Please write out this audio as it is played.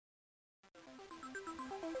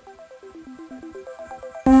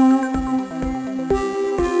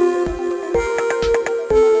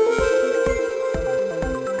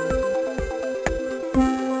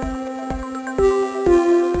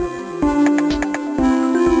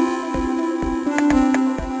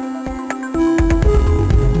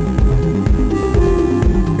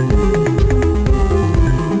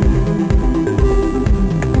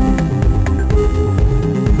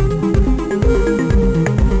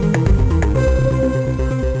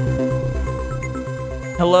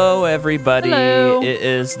everybody. Hello. It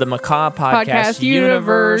is the Macaw Podcast, Podcast Universe.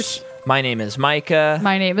 Universe. My name is Micah,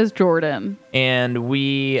 My name is Jordan. and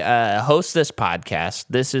we host this podcast.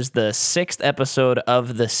 This is the 6th episode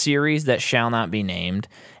of the series that shall not be named.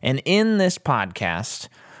 And in this podcast,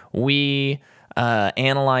 we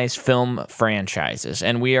analyze film franchises.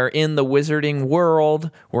 And we are in the wizarding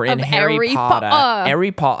world. We're in Of Harry Harry Potter. Potter.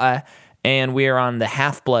 Harry Potter. And we are on the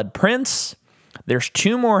Half-Blood Prince. There's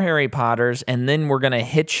 2 more Harry Potters, and then we're going to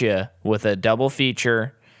hit you with a double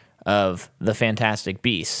feature of the Fantastic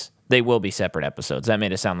Beasts. They will be separate episodes. That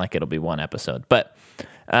made it sound like it'll be one episode. But,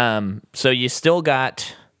 so you still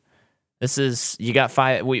got, you got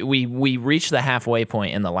 5, we reached the halfway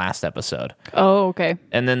point in the last episode. Oh, okay.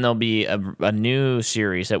 And then there'll be a new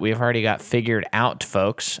series that we've already got figured out,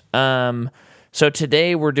 folks. So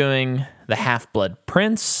today we're doing the Half-Blood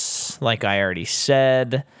Prince, like I already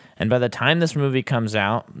said. And by the time this movie comes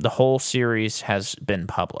out, the whole series has been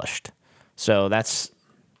published. So that's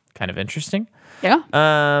kind of interesting. Yeah.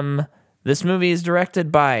 This movie is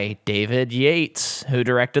directed by David Yates, who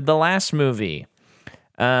directed the last movie.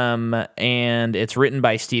 And it's written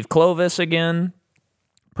by Steve Kloves again,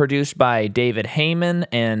 produced by David Heyman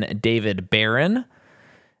and David Barron.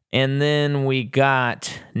 And then we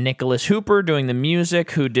got Nicholas Hooper doing the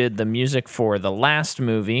music, who did the music for the last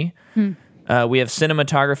movie. We have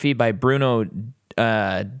cinematography by Bruno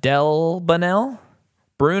Del Bonell.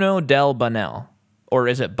 Bruno Del Bonell. Or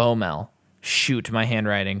is it Baumel? Shoot, my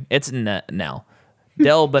handwriting. It's Nell.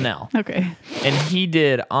 Del Bonell. Okay. And he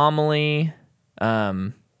did Amelie.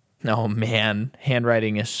 Oh, man.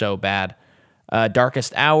 Handwriting is so bad.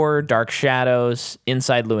 Darkest Hour, Dark Shadows,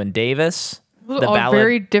 Inside Llewyn Davis. Those are all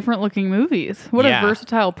very different looking movies. What Yeah. a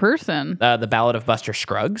versatile person. The Ballad of Buster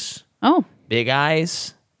Scruggs. Oh, Big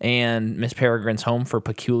Eyes. And Miss Peregrine's Home for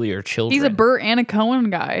Peculiar Children. he's a Burt and a Cohen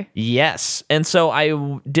guy. Yes. And so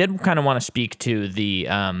I did kind of want to speak to the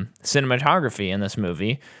cinematography in this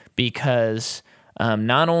movie because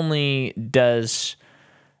not only does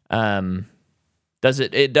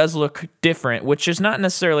it does look different, which is not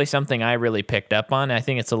necessarily something I really picked up on. I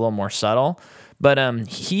think it's a little more subtle. But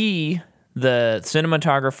the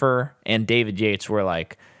cinematographer and David Yates were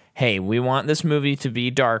like, hey, we want this movie to be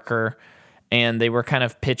darker. And they were kind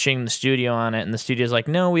of pitching the studio on it, and the studio's like,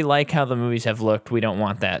 no, we like how the movies have looked. We don't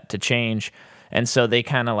want that to change. And so they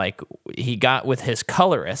kind of he got with his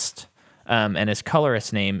colorist, and his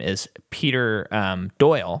colorist name is Peter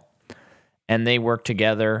Doyle, and they worked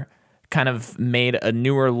together, kind of made a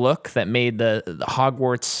newer look that made the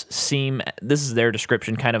Hogwarts seem, this is their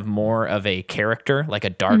description, kind of more of a character, like a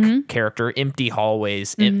dark character, empty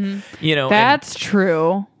hallways, That's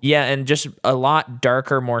true. Yeah, and just a lot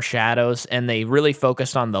darker, more shadows, and they really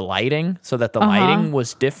focused on the lighting so that the lighting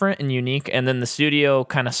was different and unique. And then the studio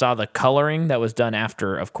kind of saw the coloring that was done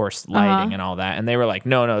after, of course, lighting and all that, and they were like,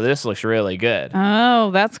 no, this looks really good.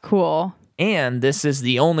 Oh, that's cool. And this is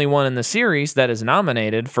the only one in the series that is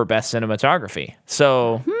nominated for Best Cinematography.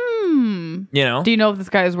 So, Do you know if this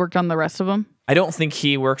guy has worked on the rest of them? I don't think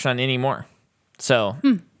he works on any more. So,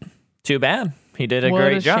 too bad. He did a What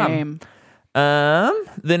great a job. shame.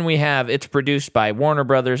 Then we have, it's produced by Warner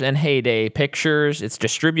Brothers and Heyday Pictures. It's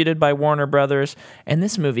distributed by Warner Brothers. And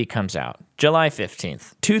this movie comes out July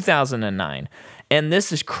 15th, 2009. And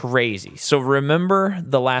this is crazy. So remember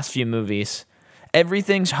the last few movies,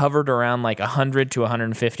 everything's hovered around like 100 to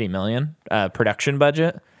 150 million production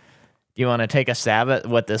budget. Do you want to take a stab at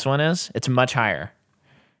what this one is? It's much higher.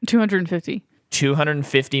 250.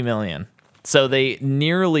 250 million. So they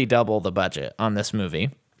nearly double the budget on this movie.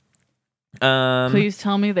 Please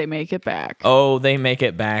tell me they make it back. Oh, they make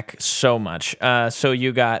it back so much. So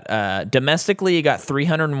you got domestically, you got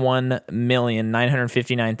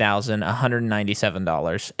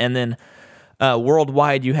 $301,959,197, and then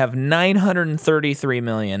worldwide, you have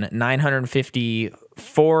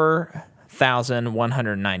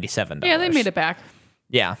 $933,954,197. Yeah, they made it back.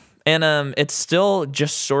 Yeah, and it's still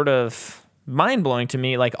just sort of mind blowing to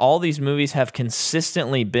me. Like all these movies have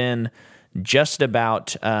consistently been just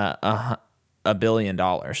about $1 billion.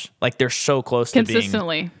 Like they're so close to being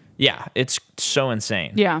Consistently. Yeah, it's so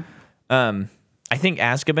insane. Yeah. I think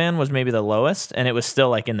Azkaban was maybe the lowest, and it was still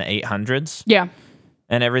like in the 800s. Yeah.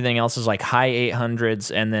 And everything else is like high 800s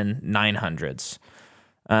and then 900s.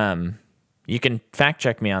 You can fact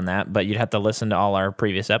check me on that, but you'd have to listen to all our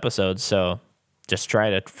previous episodes. So just try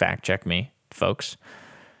to fact check me, folks.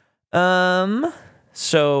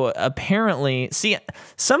 So apparently, see,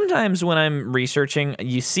 sometimes when I'm researching,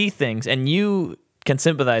 you see things, and you can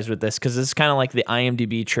sympathize with this because it's kind of like the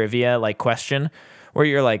IMDb trivia like question where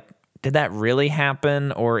you're like, did that really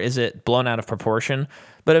happen or is it blown out of proportion?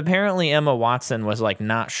 But apparently Emma Watson was like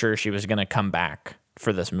not sure she was going to come back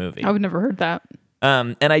for this movie. I've never heard that.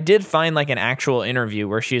 And I did find like an actual interview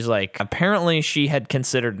where she's like, apparently she had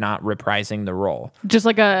considered not reprising the role. Just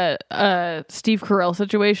like a Steve Carell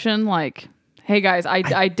situation, like, hey guys,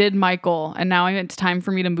 I did Michael, and now it's time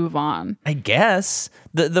for me to move on. I guess.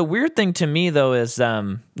 The weird thing to me though is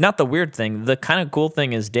not the weird thing. The kind of cool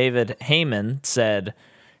thing is David Heyman said,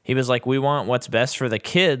 he was like, we want what's best for the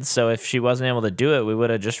kids. So if she wasn't able to do it, we would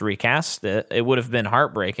have just recast it. It would have been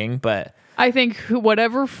heartbreaking, but I think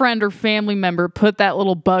whatever friend or family member put that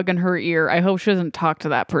little bug in her ear, I hope she doesn't talk to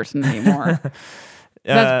that person anymore.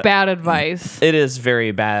 That's bad advice. It is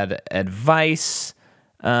very bad advice.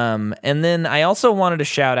 And then I also wanted to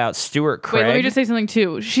shout out Stuart Craig. Wait, let me just say something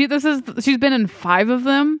too. She's been in 5 of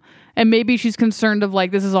them, and maybe she's concerned of like,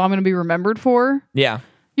 this is all I'm going to be remembered for. Yeah.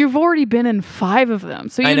 You've already been in 5 of them.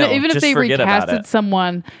 So even if they recasted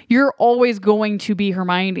someone, you're always going to be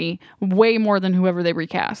Hermione way more than whoever they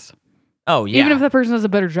recast. Oh, yeah. Even if that person does a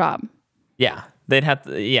better job. Yeah. They'd have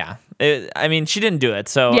to, yeah. I mean, she didn't do it.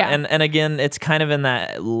 So, yeah. And again, it's kind of in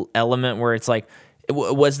that element where it's like,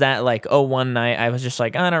 was that like, oh, one night I was just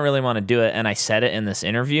like, I don't really want to do it, and I said it in this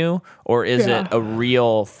interview? Or is it a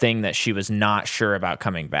real thing that she was not sure about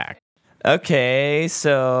coming back? Okay,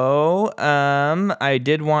 so I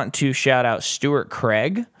did want to shout out Stuart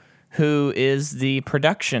Craig, who is the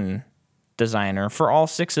production designer for all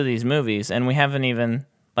 6 of these movies, and we haven't even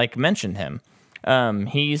like mentioned him.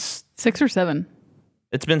 He's 6 or 7.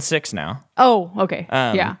 It's been 6 now. Oh, okay.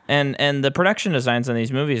 Yeah. And the production designs on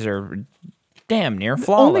these movies are damn near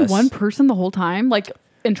flawless. Only one person the whole time, like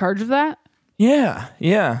in charge of that? Yeah.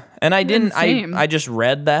 And I just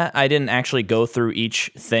read that. I didn't actually go through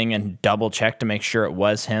each thing and double check to make sure it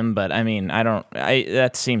was him, but I mean,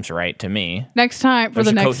 that seems right to me. Next time for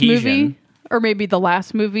the next movie, or maybe the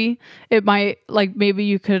last movie, it might, like, maybe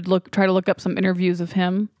you could try to look up some interviews of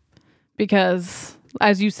him, because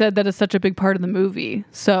as you said, that is such a big part of the movie.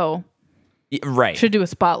 So right. Should do a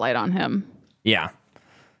spotlight on him. Yeah.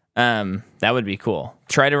 That would be cool.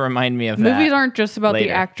 Try to remind me of that. Movies aren't just about the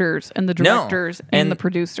actors and the directors and the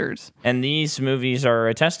producers. And these movies are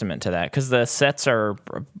a testament to that, because the sets are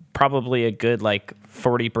probably a good like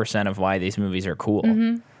 40% of why these movies are cool.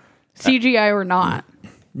 Mm-hmm. CGI or not.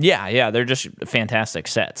 Yeah, they're just fantastic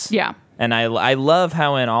sets. Yeah. And I love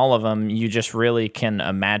how in all of them you just really can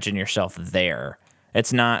imagine yourself there.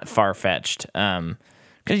 It's not far-fetched.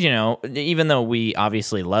 Because, even though we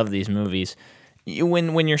obviously love these movies,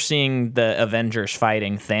 when you're seeing the Avengers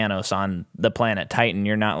fighting Thanos on the planet Titan,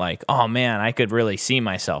 you're not like, oh man, I could really see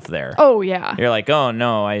myself there. Oh yeah. You're like, oh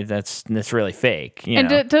no, that's really fake.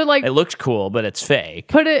 To like, it looks cool, but it's fake.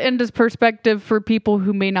 Put it into perspective for people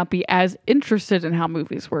who may not be as interested in how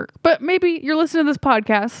movies work, but maybe you're listening to this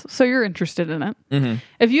podcast, so you're interested in it. Mm-hmm.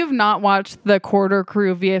 If you have not watched the Corridor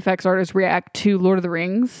Crew VFX artists react to Lord of the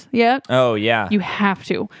Rings yet, oh yeah, you have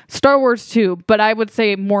to. Star Wars too, but I would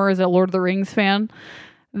say more as a Lord of the Rings fan.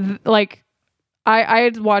 Like, I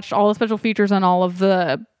had watched all the special features on all of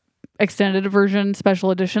the extended version, special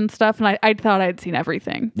edition stuff, and I thought I had seen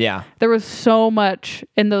everything. Yeah. There was so much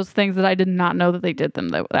in those things that I did not know that they did them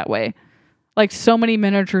that way. Like, so many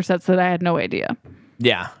miniature sets that I had no idea.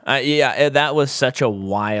 Yeah. That was such a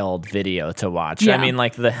wild video to watch. Yeah. I mean,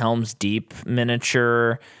 like the Helm's Deep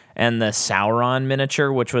miniature and the Sauron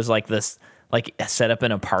miniature, which was like this, like set up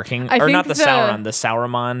in a parking, or not the Sauron, the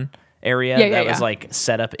Sauron area was like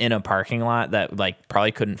set up in a parking lot that like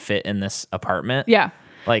probably couldn't fit in this apartment. Yeah.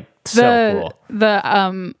 Like so cool.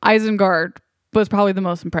 The Isengard was probably the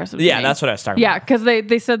most impressive. Yeah, that's what I was talking about. Yeah, because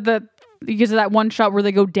they said that because of that one shot where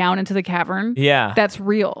they go down into the cavern. Yeah. That's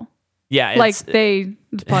real. Yeah. It's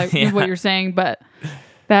probably what you're saying, but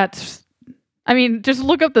that's, I mean, just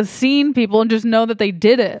look up the scene, people, and just know that they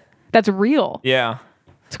did it. That's real. Yeah.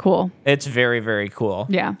 It's cool. It's very, very cool.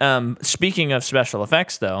 Yeah. Speaking of special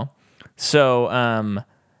effects though, so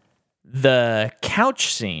the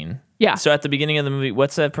couch scene. Yeah. So at the beginning of the movie,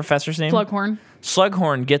 what's that professor's name? Slughorn.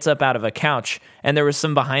 Slughorn gets up out of a couch, and there was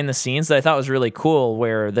some behind the scenes that I thought was really cool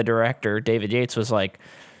where the director, David Yates, was like,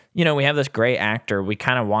 we have this great actor. We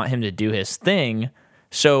kind of want him to do his thing.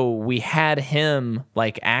 So we had him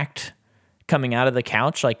like act coming out of the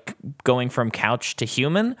couch, like going from couch to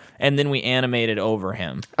human, and then we animated over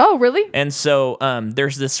him. Oh, really? And so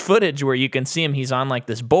there's this footage where you can see him. He's on like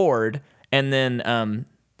this board, and then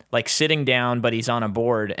like sitting down, but he's on a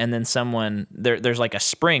board, and then there's like a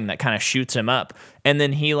spring that kind of shoots him up, and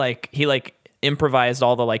then he improvised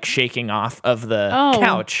all the like shaking off of the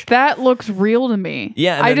couch. That looks real to me.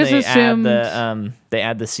 Yeah, and I then just assumed they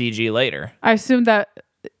add the CG later. I assumed that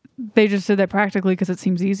they just did that practically because it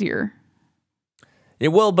seems easier. It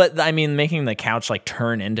will, but I mean, making the couch like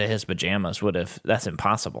turn into his pajamas that's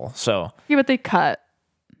impossible. So Yeah, but they cut.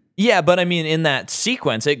 yeah, but I mean, in that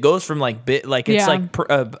sequence, it goes from like it's Yeah. like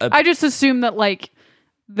I just assumed that like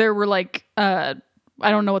there were like I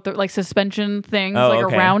don't know what the like suspension things like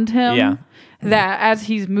okay. around him. Yeah. That as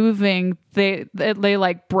he's moving, they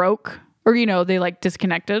like broke or they like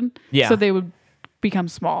disconnected. Yeah. So they would become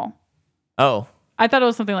small. oh I thought it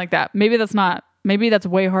was something like that. Maybe that's not. Maybe that's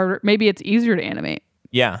way harder. Maybe it's easier to animate.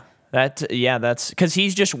 yeah. That's because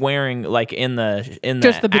he's just wearing like in the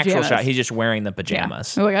Just the actual pajamas. shot, he's just wearing the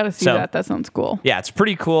pajamas. Oh, I gotta see So- that. That sounds cool. Yeah, it's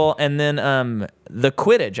pretty cool. And then the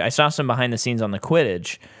Quidditch. I saw some behind the scenes on the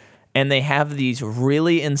Quidditch, and they have these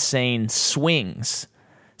really insane swings.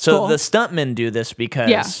 So Cool. the stuntmen do this because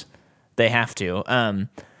Yeah. they have to.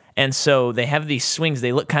 And so they have these swings.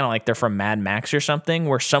 They look kind of like they're from Mad Max or something,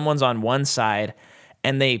 where someone's on one side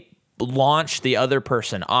and they launch the other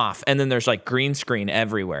person off, and then there's like green screen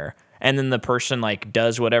everywhere. And then the person like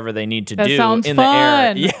does whatever they need to That do sounds in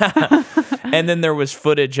fun. the air. Yeah. And then there was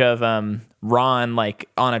footage of Ron like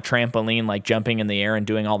on a trampoline, like jumping in the air and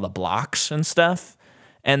doing all the blocks and stuff.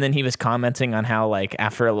 And then he was commenting on how like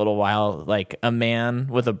after a little while, like a man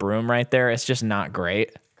with a broom right there, it's just not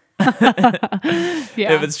great.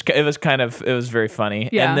 Yeah. It was very funny.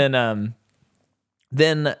 Yeah. And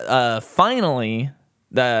then finally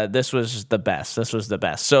this was the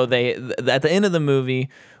best. So they at the end of the movie,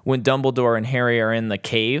 when Dumbledore and Harry are in the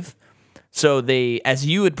cave, so they, as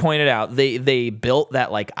you had pointed out, they built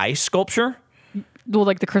that like ice sculpture. Well,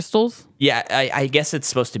 like the crystals. Yeah, I guess it's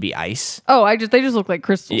supposed to be ice. Oh, they just look like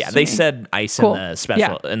crystals. Yeah, to they me. said ice Cool.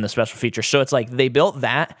 in the special feature. So it's like they built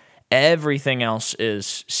that. Everything else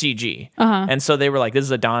is CG. And so they were like, this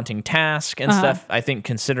is a daunting task and stuff. I think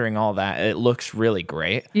considering all that, it looks really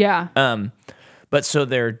great. Yeah. But so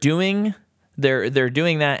they're doing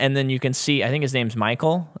that, and then you can see, I think his name's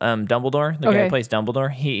Michael, Dumbledore, the guy Okay. who plays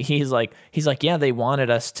Dumbledore. He's like, yeah, they wanted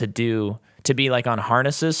us to be like on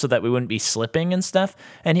harnesses so that we wouldn't be slipping and stuff.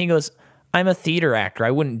 And he goes, I'm a theater actor.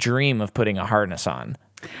 I wouldn't dream of putting a harness on.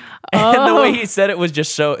 And the way he said it was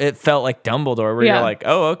just so, it felt like Dumbledore, where Yeah. you're like,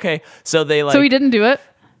 oh, okay. So they like, So he didn't do it.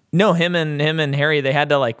 no, him and Harry, they had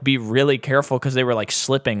to like be really careful because they were like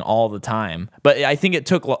slipping all the time. But I think it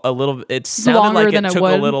took a little. It sounded Longer like than it it took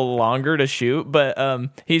would. a little longer to shoot. But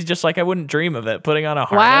he's just like, I wouldn't dream of it putting on a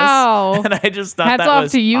harness. Wow. And I just thought Hats that off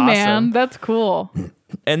was to you, awesome. man. That's cool.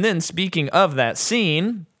 And then speaking of that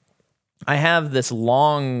scene, I have this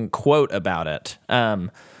long quote about it.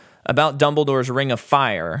 About Dumbledore's Ring of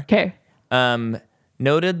Fire. Okay.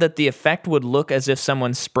 Noted that the effect would look as if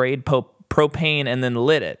someone sprayed propane and then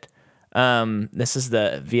lit it. This is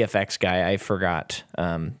the VFX guy. I forgot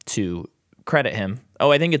to credit him.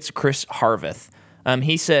 Oh, I think it's Chris Harveth.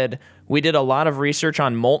 He said, we did a lot of research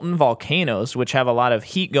on molten volcanoes, which have a lot of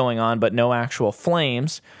heat going on, but no actual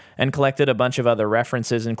flames, and collected a bunch of other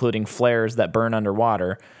references, including flares that burn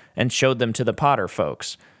underwater, and showed them to the Potter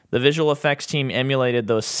folks. The visual effects team emulated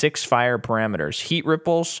those 6 fire parameters: heat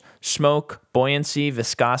ripples, smoke, buoyancy,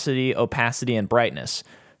 viscosity, opacity, and brightness.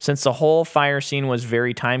 Since the whole fire scene was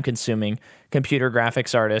very time-consuming, computer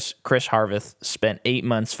graphics artist Chris Harveth spent 8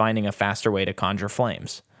 months finding a faster way to conjure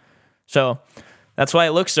flames. So that's why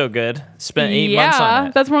it looks so good. Spent 8 months on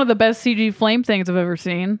it. That's one of the best CG flame things I've ever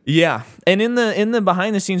seen. Yeah, and in the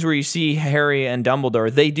behind the scenes where you see Harry and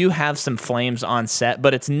Dumbledore, they do have some flames on set,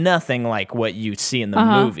 but it's nothing like what you see in the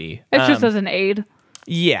movie. It's just as an aid.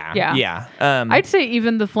 Yeah. I'd say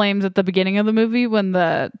even the flames at the beginning of the movie when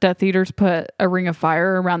the Death Eaters put a ring of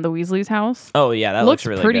fire around the Weasley's house. Oh yeah, that looks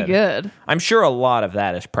really pretty good. I'm sure a lot of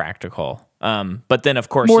that is practical. But then of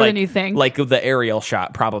course, More like, than you think. like the aerial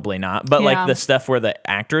shot, probably not. But Yeah. like the stuff where the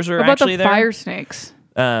actors are What about actually the there. fire snakes?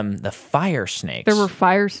 The fire snakes. There were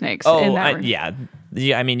fire snakes Oh, in that ring.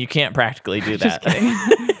 yeah. I mean, you can't practically do Just that.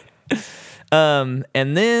 kidding.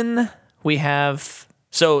 And then we have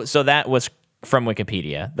so that was from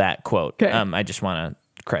Wikipedia, that quote. Okay. I just want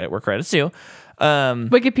to credit where credit's due.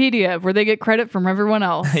 Wikipedia, where they get credit from everyone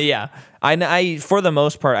else. Yeah. I for the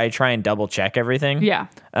most part I try and double check everything. Yeah.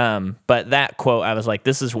 But that quote, I was like,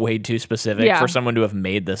 this is way too specific Yeah. for someone to have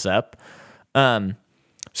made this up.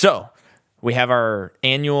 So we have our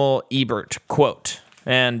annual Ebert quote.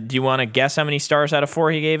 And do you want to guess how many stars out of 4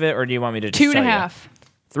 he gave it, or do you want me to just 2.5.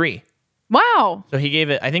 3. Wow. So he gave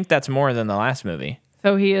it, I think that's more than the last movie.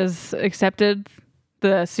 So he has accepted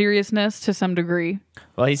the seriousness to some degree.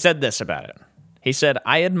 Well, he said this about it. He said,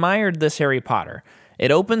 I admired this Harry Potter. It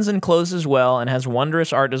opens and closes well and has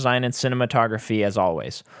wondrous art design and cinematography as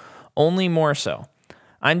always. Only more so.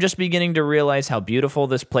 I'm just beginning to realize how beautiful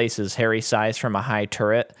this place is, Harry sighs from a high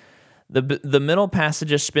turret. The middle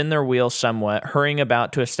passages spin their wheels somewhat, hurrying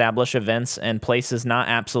about to establish events and places not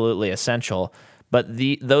absolutely essential, but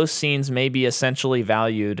those scenes may be essentially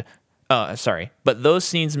valued. But those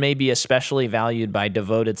scenes may be especially valued by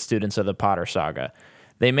devoted students of the Potter saga.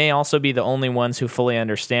 They may also be the only ones who fully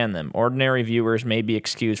understand them. Ordinary viewers may be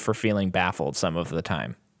excused for feeling baffled some of the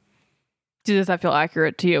time. Does that feel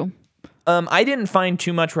accurate to you? I didn't find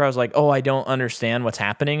too much where I was like, oh, I don't understand what's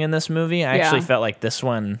happening in this movie. I actually felt like this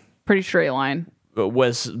one pretty straight line. It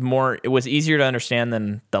was easier to understand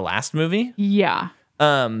than the last movie. Yeah.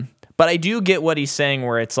 But I do get what he's saying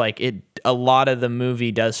where it's like a lot of the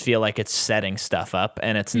movie does feel like it's setting stuff up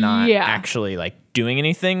and it's not actually like doing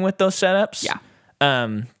anything with those setups. Yeah.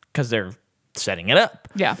 Because they're setting it up.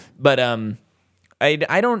 Yeah. But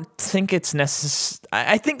I don't think it's necessary.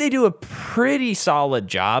 I think they do a pretty solid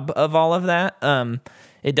job of all of that.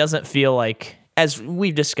 It doesn't feel like, as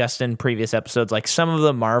we've discussed in previous episodes, like some of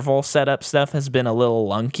the Marvel setup stuff has been a little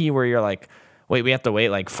lunky where you're like, wait, we have to wait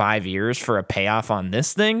like 5 years for a payoff on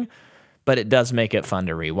this thing. But it does make it fun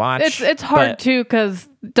to rewatch. It's hard too because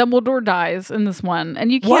Dumbledore dies in this one,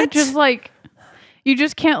 and you can't you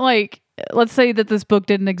just can't let's say that this book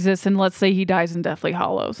didn't exist, and let's say he dies in Deathly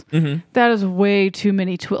Hallows. Mm-hmm. That is way too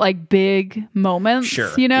many big moments. Sure,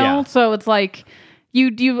 So it's like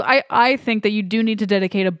I think that you do need to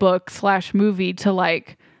dedicate a book / movie to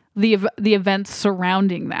the events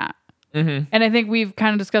surrounding that. Mm-hmm. And I think we've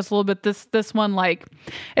kind of discussed a little bit this one.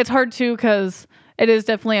 It's hard too because it is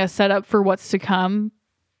definitely a setup for what's to come.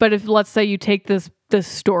 But if, let's say, you take this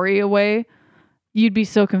story away, you'd be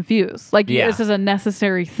so confused. This is a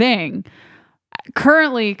necessary thing.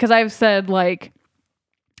 Currently, because I've said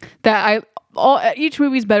that each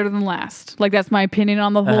movie's better than last. That's my opinion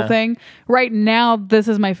on the whole thing. Right now, this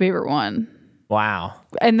is my favorite one. Wow.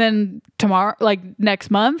 And then tomorrow,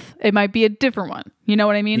 next month, it might be a different one. You know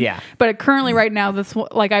what I mean? Yeah. But currently, right now, this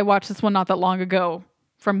I watched this one not that long ago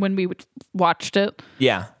from when we watched it.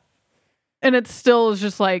 Yeah. And it still is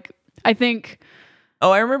just I think...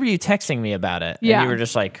 Oh, I remember you texting me about it. Yeah. And you were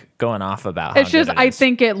just going off about how it's just, I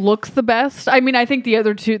think it looks the best. I mean, I think the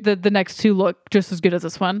other two, the next two look just as good as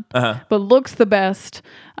this one. But looks the best.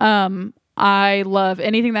 I love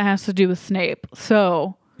anything that has to do with Snape.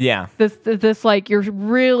 So... Yeah. This you're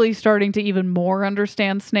really starting to even more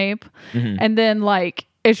understand Snape. Mm-hmm. And then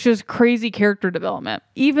it's just crazy character development.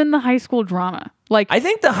 Even the high school drama. I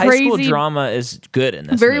think the high school drama is good in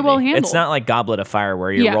this very movie. Well handled. It's not like Goblet of Fire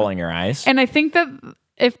where you're rolling your eyes. And I think that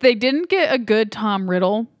if they didn't get a good Tom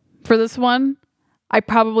Riddle for this one, I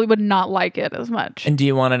probably would not like it as much. And do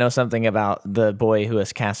you want to know something about the boy who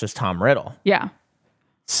is cast as Tom Riddle? Yeah.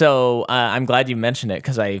 So I'm glad you mentioned it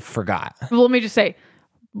because I forgot. Well, let me just say,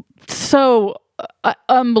 so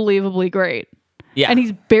unbelievably great. Yeah. And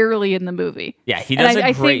he's barely in the movie. Yeah, he does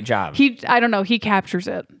a great job. I don't know, he captures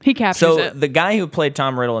it. So the guy who played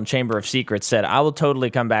Tom Riddle in Chamber of Secrets said, I will totally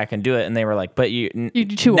come back and do it. And they were like, but you're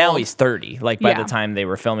too now old. He's 30, by the time they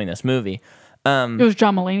were filming this movie. It was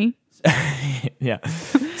John Mulaney. Yeah.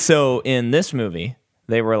 So in this movie,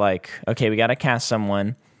 they were like, okay, we got to cast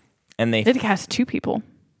someone. And they did cast two people.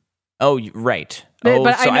 Oh, right.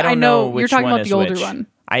 But so I don't know which you're talking one about is the older which. one.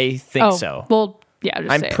 I think so. Well, yeah,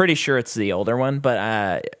 I'm pretty sure it's the older one,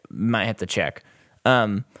 but might have to check.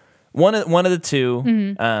 One of the two,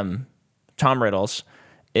 mm-hmm. Tom Riddle's,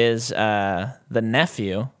 is the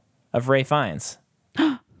nephew of Ray Fiennes.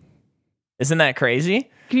 Isn't that crazy?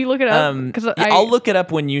 Can you look it up? I'll look it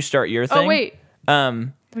up when you start your thing. Oh wait.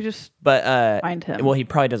 We just find him. Well, he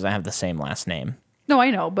probably doesn't have the same last name. No,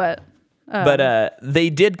 I know, but. But they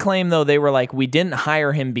did claim, though, they were like, we didn't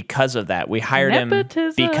hire him because of that. We hired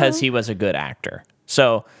Nepotism. him because he was a good actor.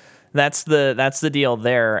 So that's the deal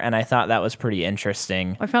there, and I thought that was pretty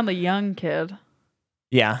interesting. I found the young kid.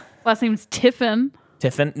 Yeah. Last name's Tiffin.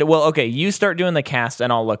 Tiffin? Well, okay, you start doing the cast,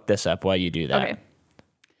 and I'll look this up while you do that. Okay.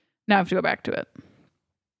 Now I have to go back to it.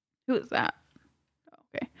 Who is that?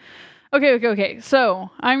 Okay. So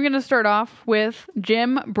I'm going to start off with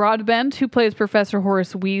Jim Broadbent, who plays Professor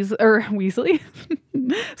Horace Weasley,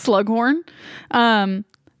 Slughorn.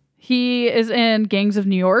 He is in Gangs of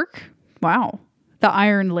New York. Wow. The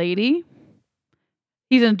Iron Lady.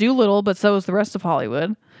 He's in Doolittle, but so is the rest of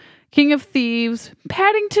Hollywood. King of Thieves.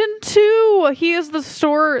 Paddington 2. He is the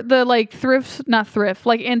store,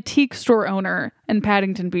 antique store owner in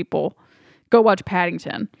Paddington, people. Go watch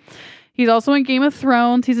Paddington. He's also in Game of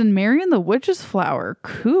Thrones. He's in Mary and the Witch's Flower.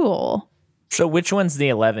 Cool. So which one's the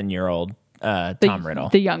 11-year-old Tom Riddle?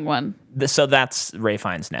 The young one. So that's Ray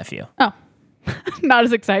Fiennes' nephew. Oh. Not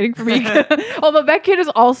as exciting for me. Although that kid is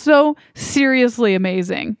also seriously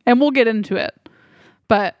amazing. And we'll get into it.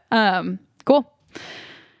 But, cool.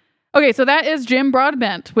 Okay, so that is Jim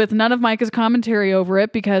Broadbent with none of Micah's commentary over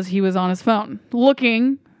it because he was on his phone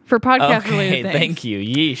looking for podcast related things. Thank you.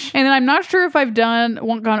 Yeesh. And then I'm not sure if I've gone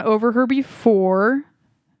over her before,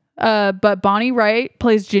 but Bonnie Wright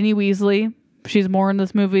plays Ginny Weasley. She's more in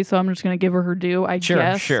this movie, so I'm just going to give her her due, I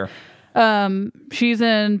guess. Sure. She's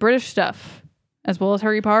in British stuff as well as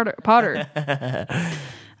Harry Potter.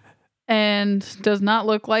 And does not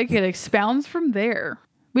look like it expounds from there.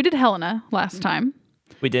 We did Helena last time.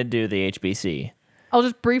 We did do the HBC. I'll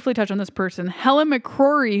just briefly touch on this person. Helen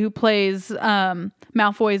McCrory, who plays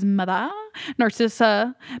Malfoy's mother,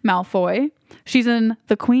 Narcissa Malfoy. She's in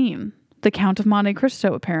The Queen, The Count of Monte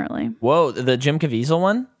Cristo, apparently. Whoa, the Jim Caviezel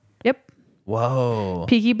one? Yep. Whoa.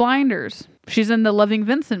 Peaky Blinders. She's in the Loving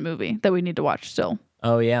Vincent movie that we need to watch still.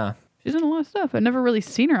 Oh, yeah. She's in a lot of stuff. I've never really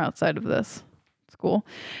seen her outside of this. It's cool.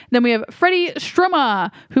 Then we have Freddie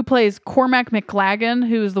Struma, who plays Cormac McLagan,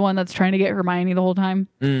 who's the one that's trying to get Hermione the whole time.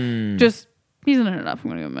 Just, he's in it enough, I'm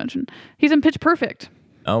going to mention. He's in Pitch Perfect.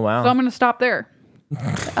 Oh, wow. So I'm going to stop there.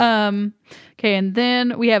 Okay, and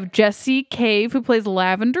then we have Jessie Cave, who plays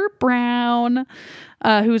Lavender Brown,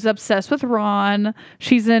 who's obsessed with Ron.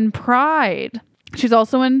 She's in Pride. She's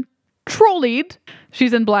also in Trolleyed.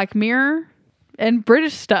 She's in Black Mirror and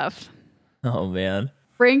British stuff. Oh, man.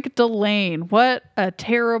 Frank Delane. What a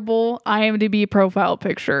terrible IMDb profile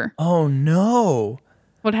picture. Oh, no.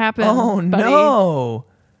 What happened? Oh, buddy? no.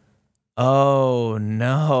 Oh,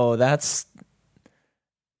 no. That's...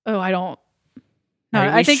 Oh, I don't. No, Are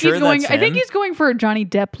we I think sure he's going. that's I think him? he's going for a Johnny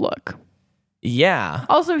Depp look. Yeah.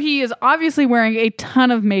 Also, he is obviously wearing a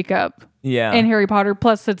ton of makeup Yeah. in Harry Potter.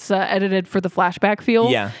 Plus, it's edited for the flashback feel.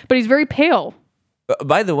 Yeah. But he's very pale.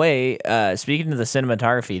 By the way, speaking of the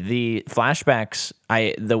cinematography, the flashbacks,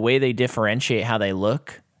 the way they differentiate how they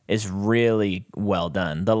look is really well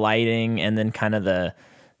done. The lighting and then kind of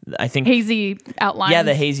I think Hazy outline. yeah,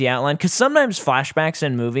 the hazy outline. Because sometimes flashbacks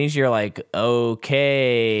in movies, you're like,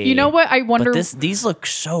 okay, You know what? I wonder. But these look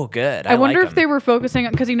so good. I wonder like if them. they were focusing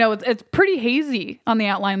on, because it's pretty hazy on the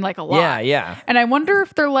outline, like a lot. Yeah. And I wonder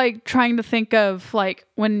if they're like trying to think of like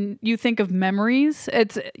when you think of memories,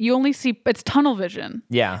 you only see it's tunnel vision.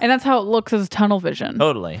 Yeah. And that's how it looks as tunnel vision.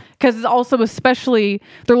 Totally. Because it's also especially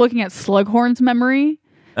they're looking at Slughorn's memory,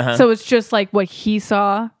 so it's just like what he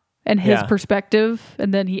saw and his Yeah. perspective,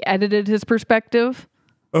 and then he edited his perspective.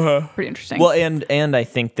 Pretty interesting. Well, and I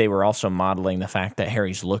think they were also modeling the fact that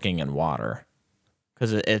Harry's looking in water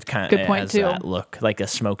because it kind Good of point, has too. that look, like a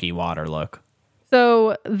smoky water look.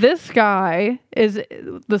 So this guy is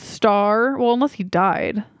the star. Well, unless he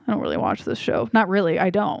died. I don't really watch this show. Not really.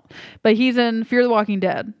 I don't. But he's in Fear the Walking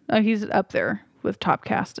Dead. He's up there with top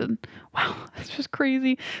casted. Wow, that's just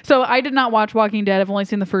crazy. So I did not watch Walking Dead. I've only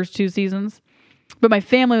seen the first 2 seasons. But my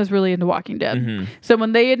family was really into Walking Dead. So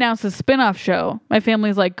when they announced a spinoff show, my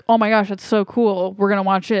family's like, oh my gosh, that's so cool. We're going to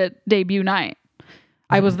watch it debut night.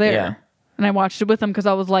 I was there. Yeah. And I watched it with them because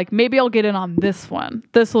I was like, maybe I'll get in on this one.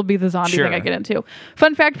 This will be the zombie Sure. thing I get into.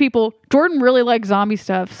 Fun fact, people, Jordan really likes zombie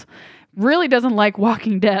stuff. Really doesn't like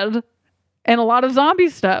Walking Dead and a lot of zombie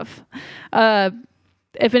stuff.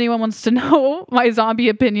 If anyone wants to know my zombie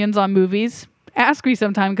opinions on movies, ask me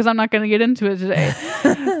sometime because I'm not going to get into it today.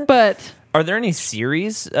 But... Are there any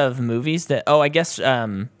series of movies that? Oh, I guess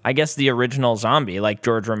the original Zombie, like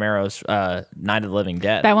George Romero's Night of the Living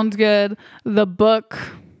Dead. that one's good. The book,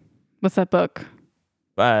 what's that book?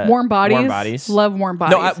 Warm Bodies. Warm Bodies. Love Warm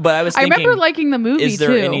Bodies. No, but I was I thinking, remember liking the movie is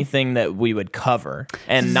there too. anything that we would cover?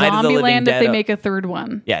 And Night of the Living Zombieland Dead. if they make a third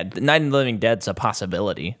one. Yeah, Night of the Living Dead's a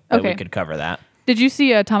possibility that we Okay. could cover that. Did you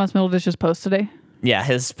see Thomas Middleditch's post today? Yeah,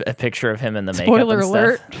 a picture of him in the makeup Spoiler and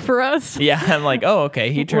alert stuff. for us. Yeah, I'm like, oh,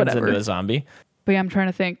 okay, he turns Whatever. into a zombie. But yeah, I'm trying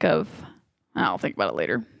to think of. I'll think about it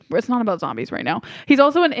later. It's not about zombies right now. He's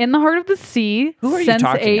also in the Heart of the Sea. Who are you Sense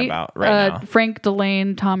talking 8, about right now? Frank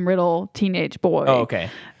Delane, Tom Riddle, Teenage Boy. Oh,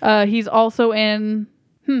 okay. He's also in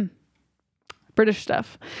British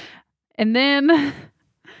stuff. And then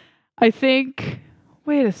I think,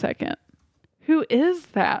 wait a second. Who is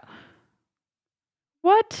that?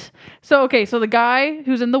 What? So the guy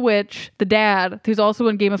who's in The Witch, the dad, who's also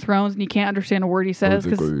in Game of Thrones, and you can't understand a word he says.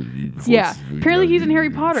 Apparently he's in Harry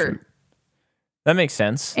Potter. That makes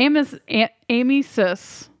sense. Amy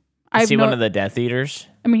Sis. Is he one of the Death Eaters?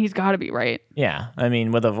 I mean, he's got to be, right? Yeah. I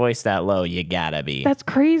mean, with a voice that low, you gotta be. That's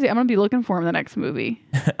crazy. I'm going to be looking for him in the next movie.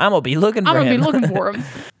 I'm gonna be looking for I'm going to him. be looking for him.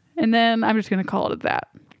 And then I'm just going to call it at that.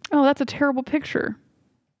 Oh, that's a terrible picture.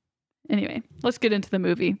 Anyway, let's get into the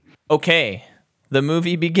movie. Okay. The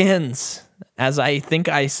movie begins. As I think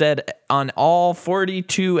I said on all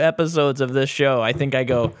 42 episodes of this show, I think I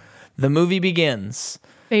go, the movie begins.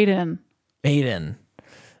 Fade in. Baden.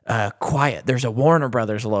 quiet. There's a Warner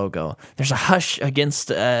Brothers logo. There's a hush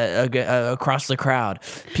against across the crowd.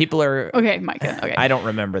 People are Okay, Micah. Okay. I don't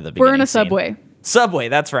remember the beginning We're in a scene. subway. Subway,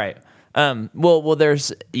 that's right. Well,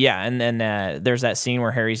 there's and then there's that scene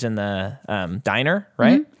where Harry's in the diner,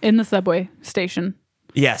 right? In the subway station.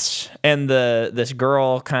 Yes, and this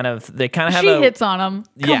girl they kind of have She a hits on him.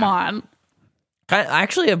 Come Yeah. on.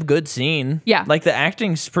 actually a good scene. Yeah. like the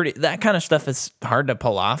acting's pretty. That kind of stuff is hard to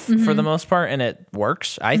pull off for the most part, and it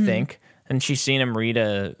works, I think. And she's seen him read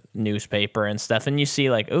a newspaper and stuff, and you see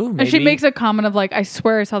like, oh, maybe And she makes a comment of like, I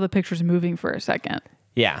swear I saw the pictures moving for a second.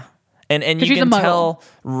 yeah, and you she's a can model. tell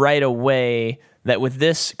right away that with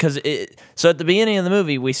this, because so at the beginning of the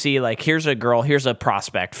movie we see like, here's a girl, here's a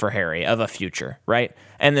prospect for Harry of a future, right?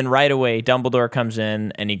 And then right away Dumbledore comes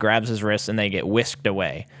in and he grabs his wrist and they get whisked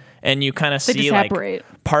away, and you kind of They see just like separate.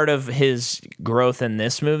 part of his growth in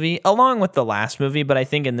this movie along with the last movie, but I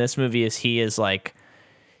think in this movie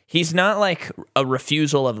he's not like a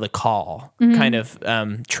refusal of the call kind of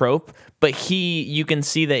trope, but you can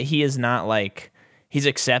see that he is not like, he's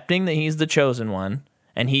accepting that he's the chosen one,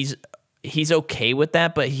 and he's okay with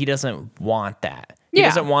that, but he doesn't want that. He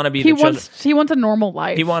doesn't want to be the chosen. He wants a normal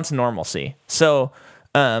life. He wants normalcy. So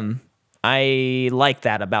I like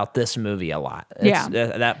that about this movie a lot.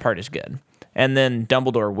 That part is good. And then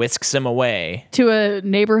Dumbledore whisks him away. to a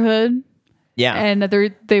neighborhood. Yeah. And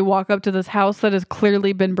they walk up to this house that has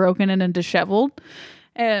clearly been broken in and disheveled.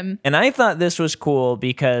 And I thought this was cool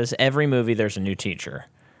because every movie there's a new teacher.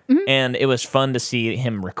 And it was fun to see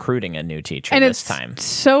him recruiting a new teacher And this it's time.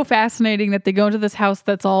 so fascinating that they go into this house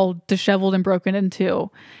that's all disheveled and broken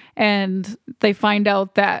into, and they find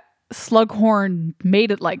out that Slughorn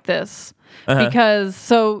made it like this because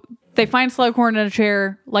they find Slughorn in a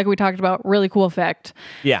chair, like we talked about, really cool effect.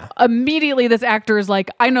 Yeah. Immediately, this actor is like,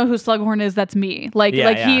 I know who Slughorn is. That's me.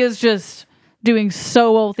 He is just doing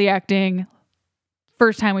so well with the acting.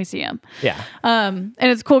 First time we see him. Yeah. And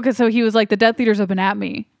it's cool because he was like, the Death Eaters have been at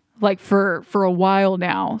me like for a while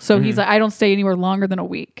now. So he's like, I don't stay anywhere longer than a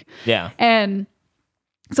week. Yeah. And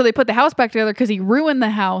so they put the house back together because he ruined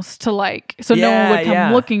the house to no one would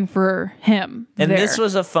come looking for him. And there. this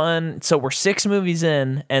was a fun, so we're 6 movies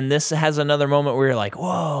in, and this has another moment where you're like,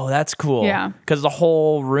 whoa, that's cool. Yeah. Because the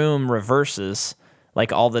whole room reverses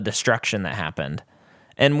like all the destruction that happened.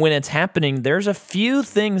 And when it's happening, there's a few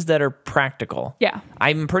things that are practical. Yeah.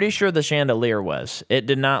 I'm pretty sure the chandelier was. It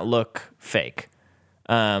did not look fake,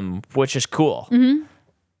 which is cool. Mm-hmm.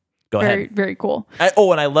 Go very, ahead. very cool.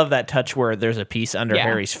 And I love that touch where there's a piece under Yeah.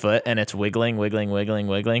 Harry's foot and it's wiggling,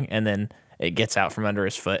 and then it gets out from under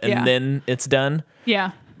his foot, and then it's done.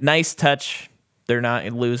 Yeah. Nice touch. They're not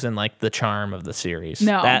losing like the charm of the series.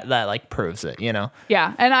 No. That like proves it, you know?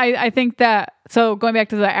 Yeah. And I think that, so going back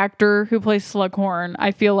to the actor who plays Slughorn,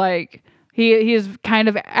 I feel like he is kind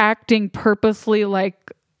of acting purposely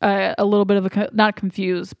like a little bit of not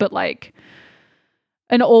confused, but like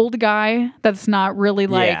an old guy that's not really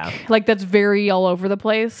like that's very all over the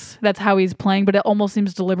place. That's how he's playing, but it almost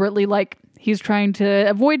seems deliberately like he's trying to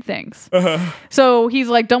avoid things. So he's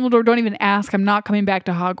like, Dumbledore, don't even ask. I'm not coming back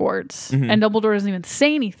to Hogwarts. And Dumbledore doesn't even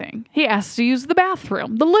say anything. He asks to use the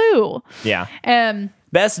bathroom, the loo. Yeah. And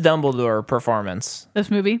Best Dumbledore performance.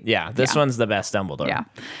 this movie. Yeah, this one's the best Dumbledore.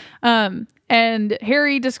 Yeah. And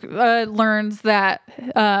Harry just learns that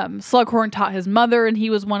Slughorn taught his mother, and he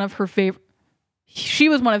was one of her she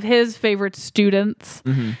was one of his favorite students.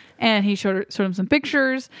 And he showed him some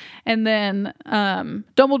pictures. And then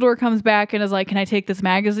Dumbledore comes back and is like, can I take this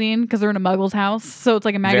magazine? Because they're in a muggle's house. So it's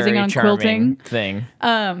like a magazine Very on charming quilting. thing.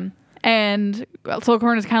 And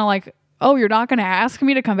Slughorn is kind of like, oh, you're not going to ask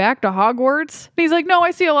me to come back to Hogwarts? And he's like, no,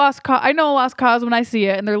 I see a lost cause. I know a lost cause when I see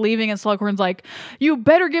it. And they're leaving, and Slughorn's like, you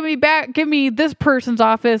better give me this person's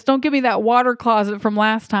office. Don't give me that water closet from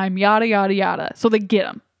last time. Yada, yada, yada. So they get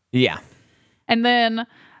him. Yeah. And then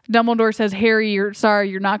Dumbledore says, Harry, you're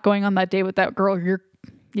not going on that date with that girl.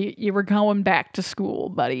 You were going back to school,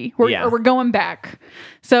 buddy. Or we're going back.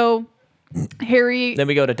 So Harry. Then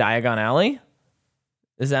we go to Diagon Alley.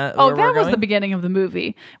 Is that? Oh, where that we're was going? the beginning of the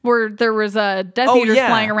movie where there was Death Eaters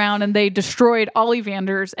flying around, and they destroyed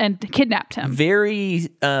Ollivanders and kidnapped him. Very.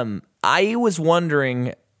 I was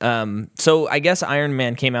wondering. So I guess Iron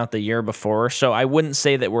Man came out the year before, so I wouldn't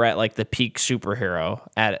say that we're at like the peak superhero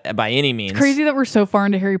by any means. It's crazy that we're so far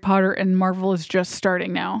into Harry Potter and Marvel is just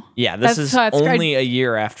starting now. Yeah, this is only a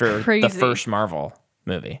year after the first Marvel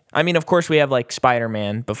movie. I mean, of course, we have like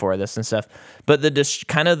Spider-Man before this and stuff, but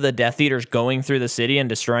kind of the Death Eaters going through the city and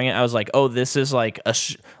destroying it, I was like, oh, this is like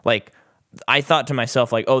I thought to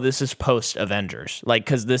myself, like, oh, this is post Avengers, like,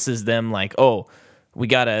 because this is them, like, oh, we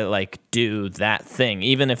gotta like do that thing,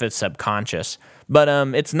 even if it's subconscious. But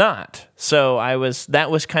it's not. So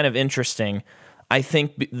that was kind of interesting. I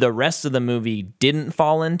think the rest of the movie didn't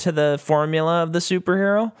fall into the formula of the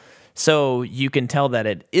superhero, so you can tell that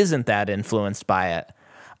it isn't that influenced by it.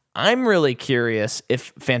 I'm really curious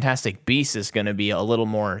if Fantastic Beasts is going to be a little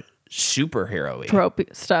more superhero-y. Trope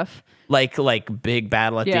stuff. Like big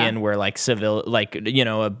battle at the Yeah. end where like civil, like, you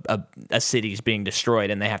know, a city's being destroyed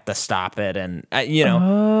and they have to stop it, and you know,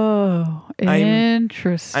 Oh,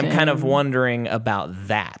 interesting. I'm kind of wondering about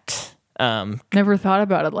that. Never thought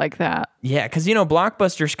about it like that. Yeah, because, you know,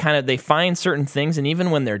 blockbusters kind of, they find certain things, and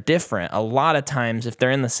even when they're different, a lot of times if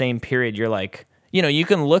they're in the same period, you're like, you know, you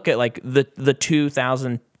can look at like the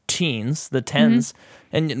 2000 teens, the 10s,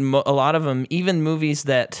 and a lot of them, even movies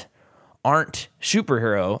that aren't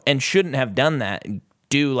superhero and shouldn't have done that,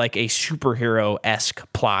 do like a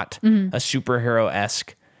superhero-esque plot, a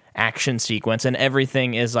superhero-esque action sequence, and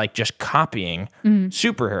everything is like just copying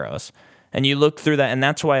superheroes. And you look through that, and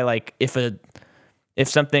that's why, like, if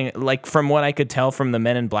something, like, from what I could tell from the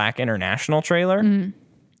Men in Black International trailer,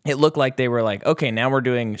 it looked like they were like, okay, now we're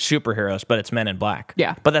doing superheroes, but it's Men in Black.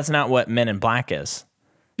 Yeah. But that's not what Men in Black is.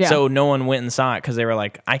 Yeah. So no one went and saw it because they were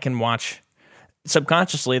like, I can watch.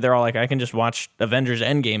 Subconsciously, they're all like, I can just watch Avengers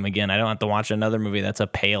Endgame again. I don't have to watch another movie that's a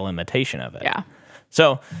pale imitation of it. Yeah.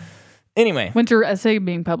 So, anyway. When's your essay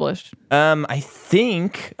being published? I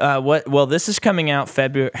think, well, this is coming out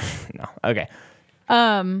February. No, okay.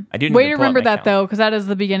 I do need Way to pull up remember my that, calendar. though, because that is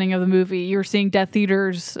the beginning of the movie. You're seeing Death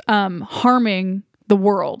Eaters harming the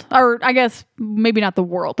world. Or I guess maybe not the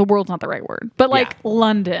world. The world's not the right word. But like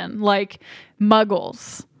London, like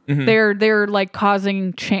Muggles. They're like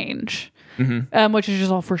causing change, which is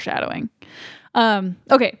just all foreshadowing.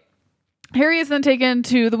 Okay. Harry is then taken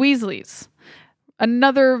to the Weasleys.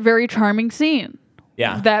 Another very charming scene.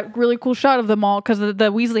 Yeah. That really cool shot of them all, because the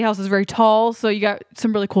Weasley house is very tall, so you got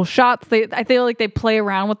some really cool shots. I feel like they play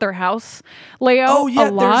around with their house layout a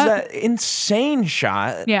lot. There's that insane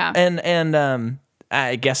shot. Yeah. And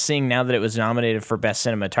I guess seeing now that it was nominated for Best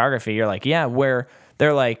Cinematography, you're like, yeah, where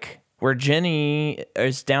they're like, where Ginny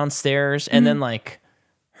is downstairs, and then like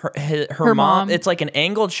her mom, it's like an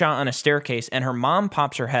angled shot on a staircase, and her mom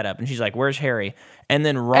pops her head up, and she's like, where's Harry? And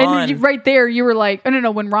then Ron... And right there, you were like... Oh,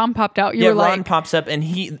 no, when Ron popped out, you were like... Ron pops up, and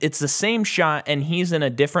it's the same shot, and he's in a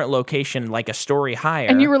different location, like a story higher.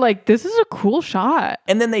 And you were like, this is a cool shot.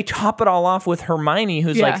 And then they top it all off with Hermione,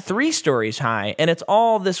 who's Yeah. like 3 stories high, and it's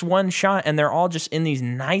all this one shot, and they're all just in these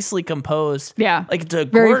nicely composed... Yeah. Like, it's a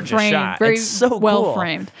Very gorgeous framed, shot. very It's so well cool.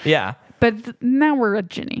 framed. Yeah. But now we're at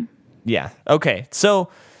Ginny. Yeah. Okay. So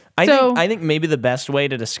I think maybe the best way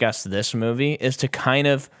to discuss this movie is to kind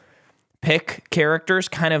of pick characters,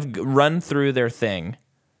 kind of run through their thing,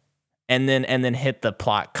 and then hit the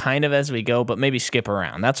plot kind of as we go, but maybe skip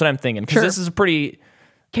around. That's what I'm thinking, because Sure. this is a pretty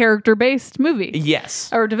Character-based movie.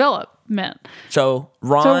 yes. Or development. So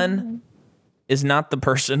Ron is not the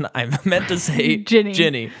person I meant to say.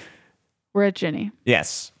 Ginny. We're at Ginny.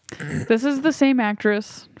 Yes. This is the same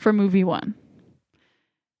actress from movie 1.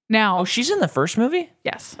 Now, Oh, she's in the first movie?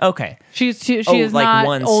 yes, Okay. she is like not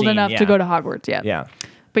one old scene, enough yeah. to go to Hogwarts yet. Yeah.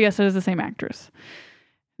 But yes, it is the same actress.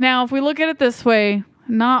 Now, if we look at it this way,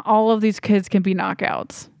 not all of these kids can be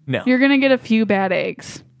knockouts. No. You're going to get a few bad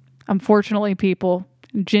eggs. Unfortunately, people,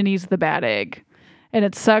 Ginny's the bad egg. And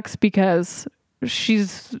it sucks because she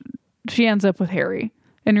ends up with Harry.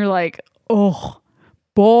 And you're like, oh,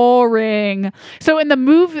 boring. So in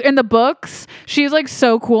the books, she's like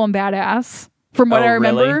so cool and badass from what Oh, I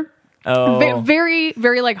remember. Really? Oh. Very,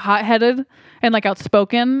 very like hot-headed and like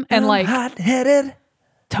outspoken and like hot-headed.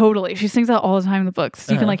 totally. She sings that all the time in the books.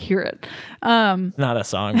 You can like hear it. Not a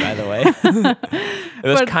song, by the way. It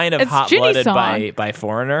was But kind of it's hot-blooded Ginny's by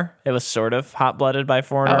Foreigner. It was sort of hot-blooded by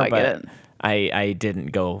Foreigner, Oh, I but get it. I didn't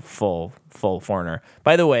go full Foreigner.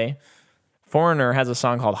 By the way, Foreigner has a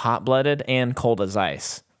song called Hot-Blooded and Cold as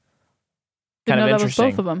Ice. Didn't Kind of know that was interesting.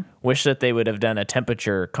 both of them. Wish that they would have done a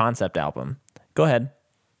temperature concept album. Go ahead.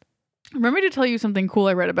 Remember to tell you something cool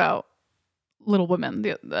I read about Little Women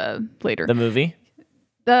later. The movie?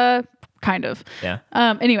 Kind of. Yeah.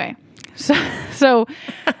 Anyway, so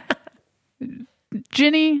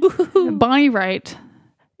Ginny Bonnie Wright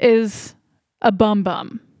is a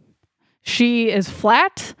bum. She is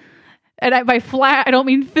flat. And by flat, I don't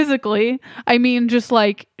mean physically. I mean just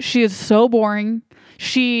like she is so boring.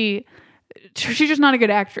 She's just not a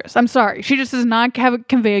good actress. I'm sorry. She just does not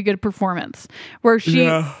convey a good performance. Where she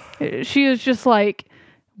is just like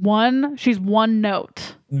she's one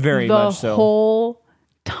note. Very the much so. whole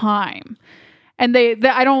time. And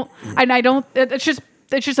it's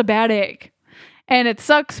just a bad egg. And it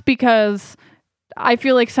sucks because I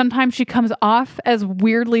feel like sometimes she comes off as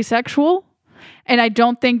weirdly sexual, and I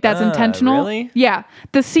don't think that's intentional. Really? Yeah.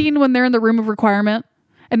 The scene when they're in the room of requirement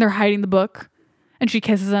and they're hiding the book and she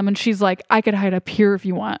kisses him and she's like, I could hide up here if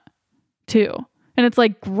you want to. And it's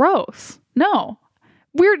like, gross. No.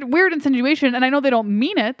 Weird insinuation, and I know they don't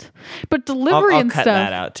mean it, but delivery I'll and cut stuff.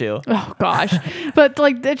 that out too. Oh gosh, but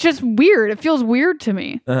like it's just weird. It feels weird to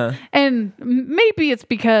me, and maybe it's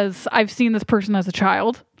because I've seen this person as a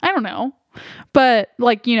child. I don't know, but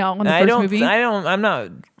like in the first movie, I'm not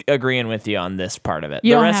agreeing with you on this part of it.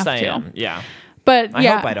 You the don't rest have I to. am. Yeah, but I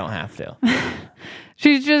yeah, hope I don't have to.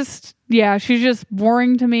 she's just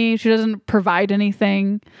boring to me. She doesn't provide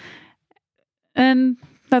anything, and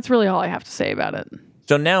that's really all I have to say about it.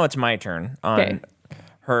 So now it's my turn on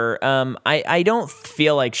her. I don't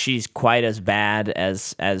feel like she's quite as bad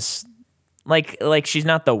as like she's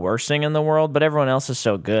not the worst thing in the world, but everyone else is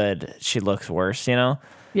so good. She looks worse,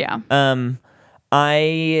 Yeah.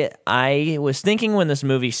 I was thinking when this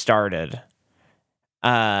movie started,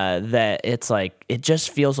 that it's like it just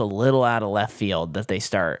feels a little out of left field that they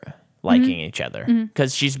start liking each other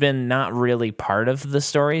because she's been not really part of the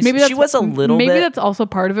stories. Maybe she was a little maybe bit. that's also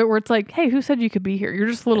part of it where it's like, hey, who said you could be here? You're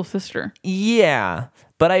just a little sister. Yeah,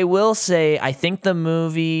 but I will say I think the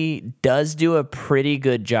movie does do a pretty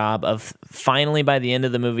good job of finally by the end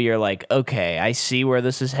of the movie you're like, okay, I see where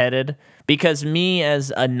this is headed. Because me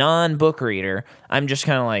as a non-book reader, I'm just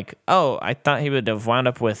kind of like, oh, I thought he would have wound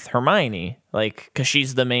up with Hermione, like because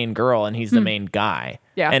she's the main girl and he's the main guy.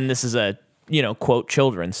 Yeah, and this is a quote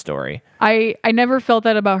children's story. I never felt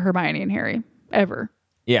that about Hermione and Harry ever.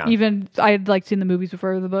 Yeah. Even I had seen the movies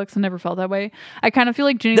before the books and never felt that way. I kind of feel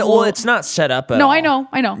like Ginny's Well, it's not set up at all. I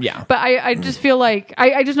know. Yeah. But I just feel like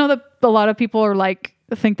I just know that a lot of people are like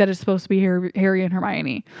think that it's supposed to be Harry and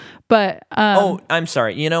Hermione. But I'm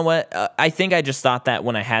sorry. You know what? I think I just thought that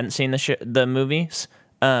when I hadn't seen the movies.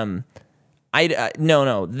 No.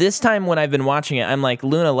 This time when I've been watching it, I'm like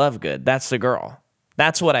Luna Lovegood. That's the girl.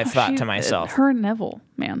 That's what I thought to myself. Her and Neville,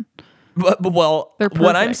 man. But what I'm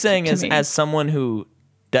perfect saying is, to me. as someone who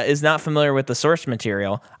is not familiar with the source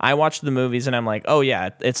material, I watched the movies and I'm like, oh yeah,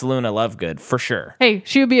 it's Luna Lovegood for sure. Hey,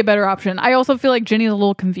 she would be a better option. I also feel like Ginny's a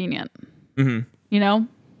little convenient. Mm-hmm.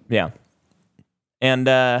 Yeah.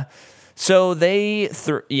 And so they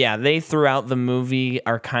throughout the movie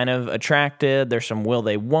are kind of attracted. There's some will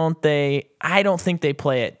they, won't they. I don't think they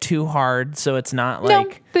play it too hard, so it's not like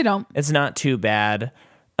No, they don't. It's not too bad.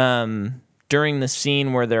 During the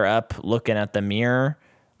scene where they're up looking at the mirror,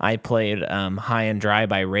 I played High and Dry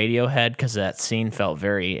by Radiohead because that scene felt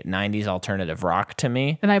very 90s alternative rock to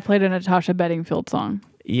me. And I played a Natasha Bedingfield song.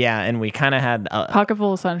 Yeah, and we kind of had Pocket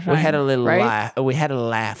Full of Sunshine. we had a little right? laugh. We had a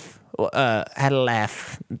laugh. Had a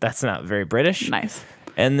laugh. That's not very British. Nice.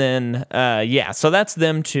 And then, so that's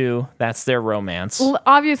them two. That's their romance. Well,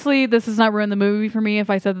 obviously, this does not ruin the movie for me. If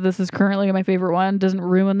I said that this is currently my favorite one, doesn't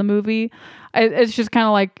ruin the movie. It's just kind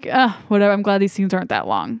of like, whatever. I'm glad these scenes aren't that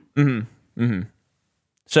long.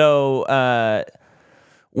 So,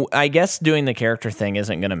 I guess doing the character thing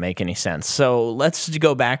isn't going to make any sense. So let's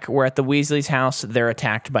go back. We're at the Weasley's house. They're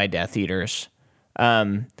attacked by Death Eaters.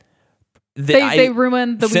 They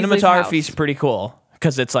ruined the cinematography's pretty cool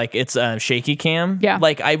because it's shaky cam. Yeah.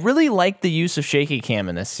 Like I really like the use of shaky cam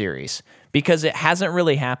in this series because it hasn't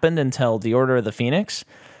really happened until The Order of the Phoenix,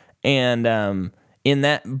 and in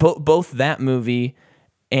that both that movie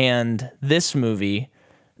and this movie,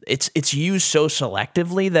 it's used so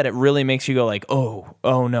selectively that it really makes you go like, oh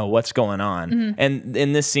no, what's going on? Mm-hmm. And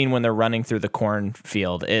in this scene when they're running through the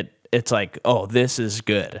cornfield, it's like, oh, this is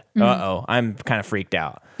good. Mm-hmm. I'm kind of freaked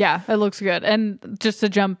out. Yeah, it looks good. And just to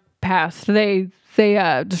jump past, they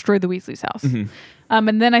destroyed the Weasley's house. Mm-hmm.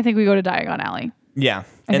 And then I think we go to Diagon Alley. Yeah.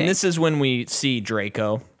 And this is when we see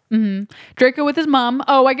Draco. Mm-hmm. Draco with his mom.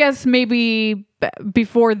 Oh, I guess maybe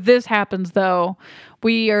before this happens, though,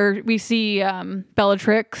 we see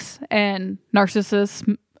Bellatrix and Narcissus.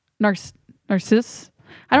 Narcissus?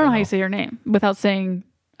 I don't know how you say her name without saying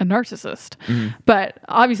a narcissist. Mm-hmm. But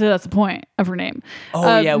obviously that's the point of her name.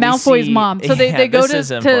 Oh, yeah. Malfoy's mom. So they go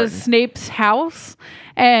to Snape's house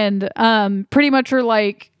and pretty much are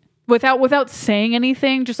like, without saying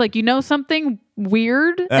anything, just like, something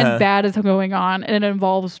weird and bad is going on, and it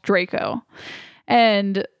involves Draco.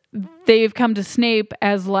 And they've come to Snape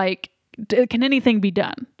as like, can anything be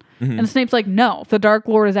done? Mm-hmm. And Snape's like, no, the Dark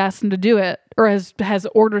Lord has asked him to do it, or has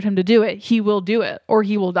ordered him to do it. He will do it, or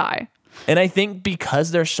he will die. And I think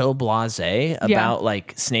because they're so blasé about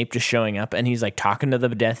like Snape just showing up and he's like talking to the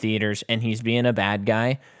Death Eaters and he's being a bad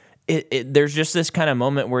guy, there's just this kind of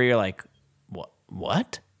moment where you're like,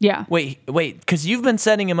 what? Yeah. Wait, because you've been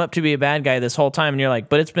setting him up to be a bad guy this whole time, and you're like,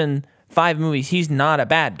 but it's been 5 movies, he's not a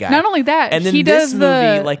bad guy. Not only that, and then he this does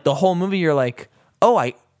movie, like the whole movie, you're like, oh,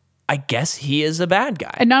 I guess he is a bad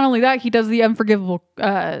guy. And not only that, he does the unforgivable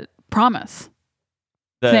promise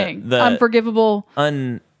thing. The unforgivable,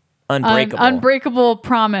 unbreakable. unbreakable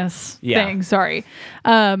promise thing. Sorry,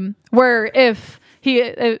 where if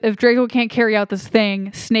Draco can't carry out this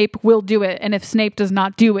thing, Snape will do it, and if Snape does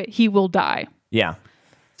not do it, he will die. Yeah.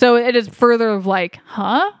 So it is further of like,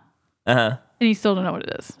 huh? And you still don't know what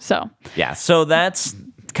it is. So yeah, so that's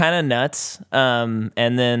kind of nuts. And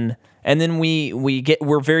then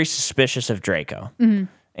we're very suspicious of Draco. Mm-hmm.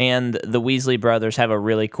 And the Weasley brothers have a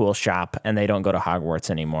really cool shop, and they don't go to Hogwarts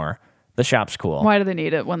anymore. The shop's cool. Why do they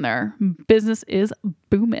need it when their business is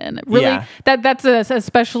booming? Really, Yeah. that's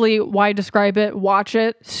especially why I describe it. Watch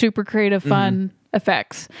it. Super creative, fun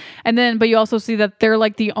effects. And then, but you also see that they're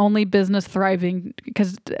like the only business thriving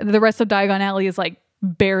because the rest of Diagon Alley is like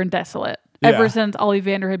bare and desolate ever since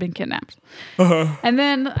Ollivander had been kidnapped. And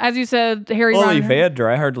then, as you said, Harry,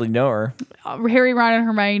 Ollivander, I hardly know her. Harry, Ron, and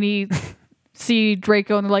Hermione see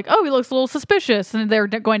Draco and they're like, oh, he looks a little suspicious. And they're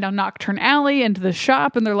going down Nocturne Alley into the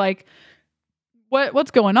shop and they're like,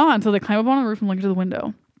 what's going on? So they climb up on the roof and look into the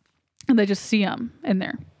window and they just see him in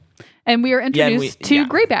there. And we are introduced to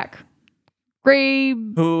Greyback.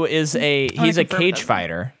 Who is he's a cage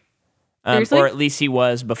fighter. Or at least he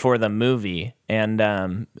was before the movie. And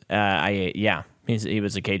he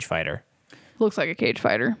was a cage fighter. Looks like a cage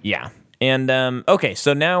fighter. Yeah. And okay,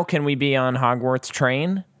 so now can we be on Hogwarts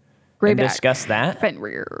train? Greyback. And discuss that?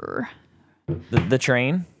 Fenrir. The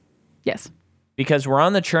train? Yes. Because we're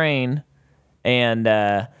on the train and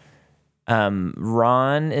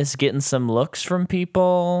Ron is getting some looks from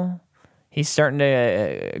people. He's starting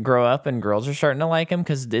to grow up and girls are starting to like him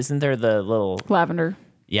because isn't there the little... Lavender.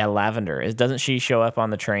 Yeah, Lavender. Doesn't she show up on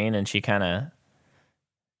the train and she kind of...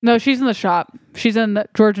 No, she's in the shop. She's in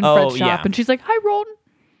George and Fred's shop and she's like, hi, Ron.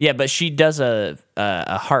 Yeah, but she does a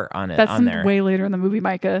heart on it. That's on there. Way later in the movie,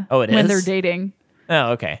 Micah. Oh, it is? When they're dating.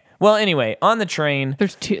 Oh, okay. Well, anyway, on the train,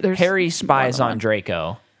 there's Harry spies on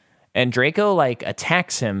Draco. And Draco, like,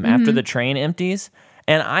 attacks him after the train empties.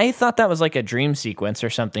 And I thought that was like a dream sequence or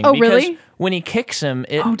something. Oh, because really? When he kicks him,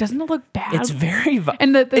 doesn't it look bad? It's very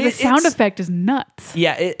and the sound effect is nuts.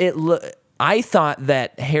 Yeah, I thought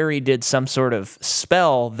that Harry did some sort of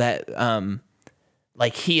spell that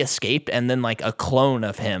like he escaped and then like a clone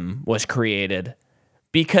of him was created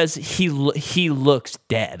because he looks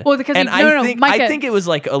dead. Well, because I think it was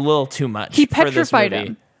like a little too much. He petrified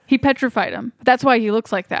him. He petrified him. That's why he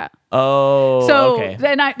looks like that. Oh, so okay.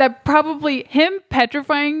 Then that probably him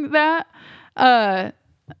petrifying that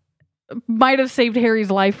might have saved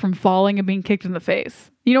Harry's life from falling and being kicked in the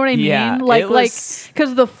face. You know what I mean? Yeah,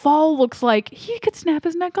 because the fall looks like he could snap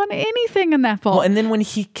his neck on anything in that fall. Well, and then when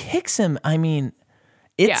he kicks him, I mean,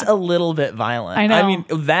 it's a little bit violent. I know. I mean,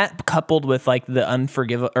 that coupled with like the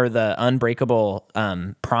unbreakable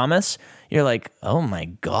promise, you're like, oh my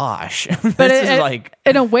gosh, this is like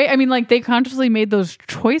in a way. I mean, like they consciously made those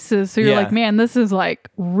choices, so you're like, man, this is like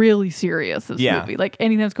really serious. This movie, like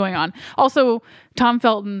anything that's going on. Also, Tom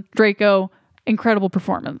Felton, Draco, incredible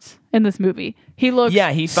performance in this movie. He looks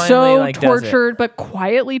he finally so tortured, but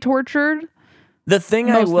quietly tortured. The thing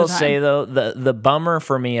I will say though, the bummer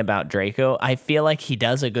for me about Draco, I feel like he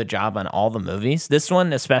does a good job on all the movies. This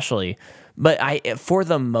one especially, but for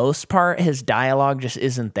the most part, his dialogue just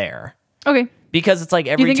isn't there. Okay. Because it's like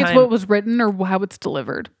every time... Do you think it's what was written or how it's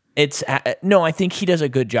delivered? It's no, I think he does a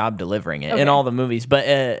good job delivering it in all the movies. But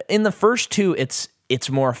in the first two, it's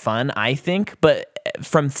more fun, I think. But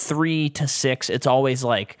from 3 to 6, it's always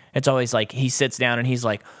like he sits down and he's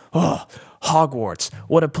like, oh, Hogwarts,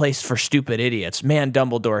 what a place for stupid idiots. Man,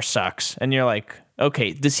 Dumbledore sucks. And you're like,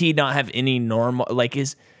 okay, does he not have any normal, like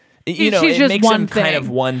it makes him kind of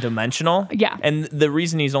one-dimensional. Yeah. And the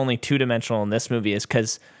reason he's only two-dimensional in this movie is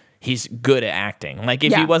because he's good at acting. Like,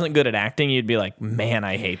 if he wasn't good at acting, you'd be like, man,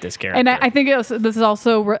 I hate this character. And I think this is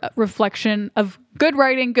also a reflection of good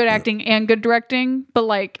writing, good acting, and good directing. But,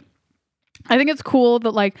 like, I think it's cool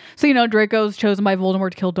that, like, so, Draco's chosen by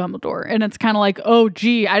Voldemort to kill Dumbledore. And it's kind of like, oh,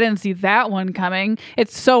 gee, I didn't see that one coming.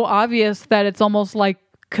 It's so obvious that it's almost like,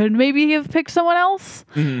 could maybe he have picked someone else?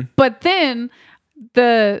 Mm-hmm. But then...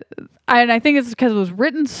 and I think it's because it was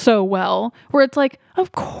written so well, where it's like,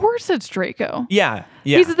 of course it's Draco. Yeah.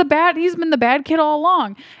 He's been the bad kid all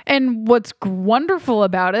along. And what's wonderful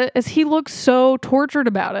about it is he looks so tortured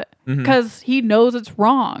about it because he knows it's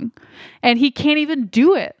wrong and he can't even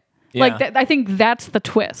do it. Yeah. Like, I think that's the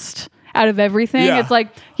twist out of everything. Yeah. It's like,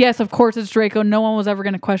 yes, of course it's Draco. No one was ever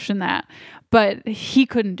going to question that, but he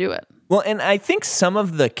couldn't do it. Well, and I think some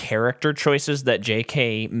of the character choices that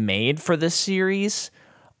J.K. made for this series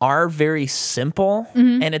are very simple,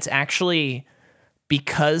 and it's actually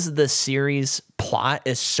because the series plot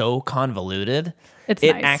is so convoluted. It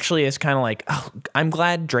nice. Actually is kind of like, oh, I'm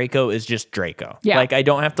glad Draco is just Draco. Yeah. Like, I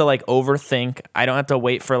don't have to like overthink. I don't have to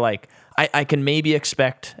wait for like, I can maybe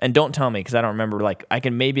expect, and don't tell me because I don't remember, like, I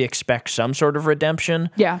can maybe expect some sort of redemption.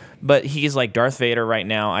 Yeah. But he's like Darth Vader right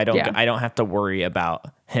now. I don't have to worry about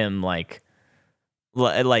him like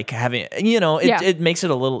having, it makes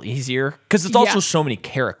it a little easier because it's also so many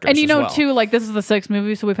characters. And too, like, this is the 6th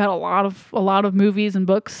movie, so we've had a lot of movies and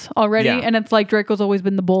books already, and it's like Draco's always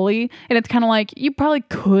been the bully, and it's kind of like you probably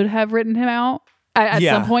could have written him out at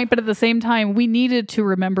some point, but at the same time, we needed to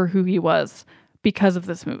remember who he was because of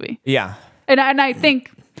this movie. Yeah, and I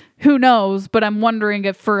think, who knows, but I'm wondering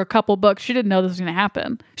if for a couple books she didn't know this was going to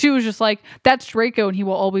happen. She was just like, that's Draco and he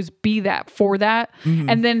will always be that for that.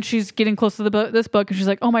 And then she's getting close to this book and she's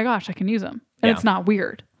like, oh my gosh, I can use him. And it's not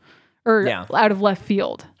weird or out of left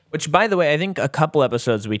field. Which, by the way, I think a couple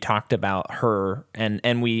episodes we talked about her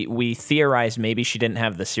and we theorized maybe she didn't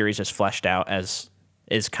have the series as fleshed out as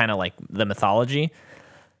is kind of like the mythology.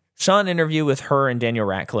 Saw an interview with her and Daniel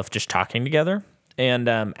Radcliffe just talking together. And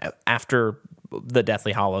after the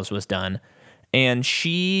Deathly Hallows was done, and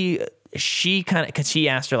she kind of, because he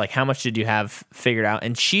asked her like, how much did you have figured out,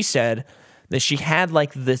 and she said that she had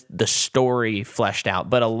like the story fleshed out,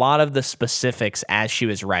 but a lot of the specifics as she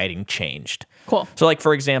was writing changed. Cool. So like,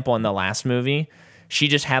 for example, in the last movie, she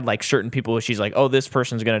just had like certain people where she's like, oh, this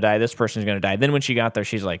person's gonna die, this person's gonna die. Then when she got there,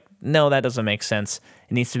 she's like, no, that doesn't make sense,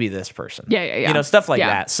 it needs to be this person. Yeah. Stuff like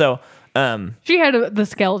that. So she had the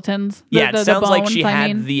skeletons. It sounds like she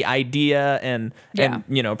had the idea and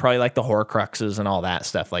probably like the Horcruxes and all that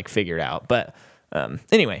stuff like figured out. But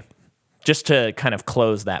anyway, just to kind of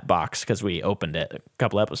close that box because we opened it a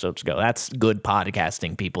couple episodes ago. That's good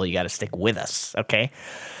podcasting, people. You got to stick with us, okay?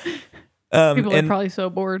 People are probably so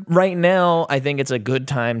bored. Right now, I think it's a good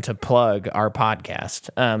time to plug our podcast.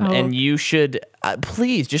 And you should,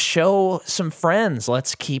 please, just show some friends.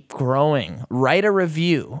 Let's keep growing. Write a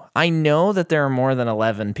review. I know that there are more than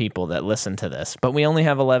 11 people that listen to this, but we only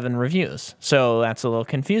have 11 reviews. So that's a little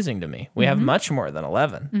confusing to me. We have much more than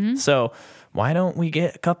 11. So why don't we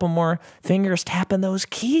get a couple more fingers tapping those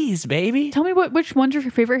keys, baby? Tell me which one's your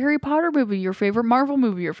favorite Harry Potter movie, your favorite Marvel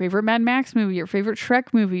movie, your favorite Mad Max movie, your favorite Shrek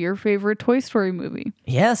movie, your favorite Toy Story movie.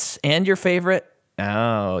 Yes, and your favorite...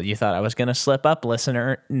 Oh, you thought I was going to slip up,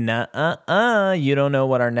 listener. Nuh-uh. You don't know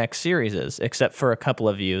what our next series is, except for a couple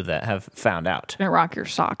of you that have found out. Gonna rock your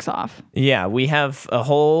socks off. Yeah, we have a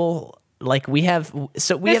whole... Like we have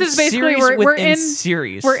basically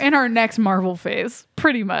series. We're in our next Marvel phase,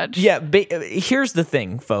 pretty much. Yeah, here's the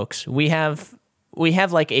thing, folks. We have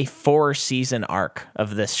like a 4-season arc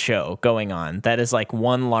of this show going on. That is like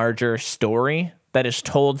one larger story that is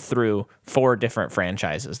told through 4 different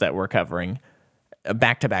franchises that we're covering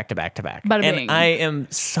back to back to back to back. And I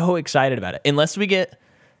am so excited about it. Unless we get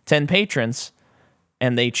 10 patrons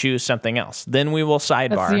and they choose something else, then we will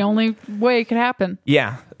sidebar. That's the only way it could happen.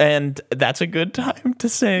 Yeah, and that's a good time to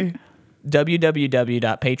say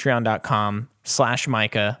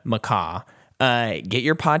www.patreon.com/Micah McCaw. Get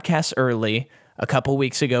your podcasts early. A couple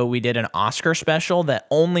weeks ago, we did an Oscar special that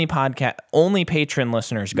only patron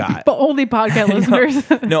listeners got. But only podcast listeners.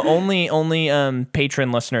 No, only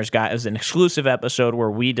patron listeners got. It was an exclusive episode where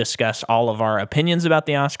we discuss all of our opinions about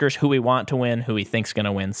the Oscars, who we want to win, who we think's going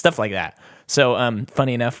to win, stuff like that. So,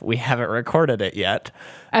 funny enough, we haven't recorded it yet.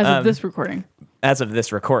 As of this recording.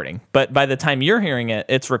 But by the time you're hearing it,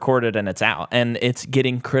 it's recorded and it's out. And it's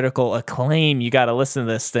getting critical acclaim. You got to listen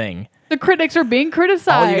to this thing. The critics are being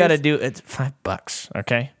criticized. All you got to do, it's $5,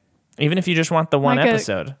 okay? Even if you just want the one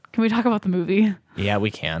episode. Can we talk about the movie? Yeah,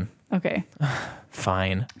 we can. Okay.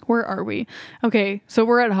 Fine. Where are we? Okay, so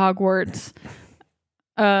we're at Hogwarts.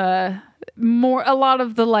 A lot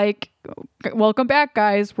of the like, welcome back,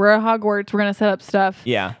 guys. We're at Hogwarts. We're gonna set up stuff.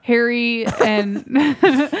 Yeah. Harry and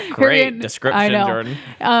great description, Jordan.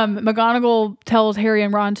 McGonagall tells Harry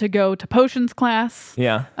and Ron to go to potions class.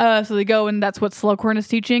 Yeah. So they go, and that's what Slughorn is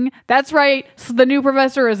teaching. That's right. So the new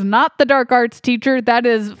professor is not the dark arts teacher. That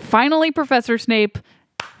is finally Professor Snape.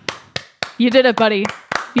 You did it, buddy.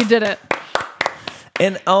 You did it.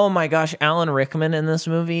 And oh my gosh, Alan Rickman in this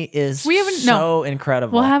movie is so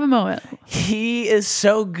incredible. We'll have a moment. He is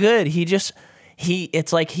so good. It's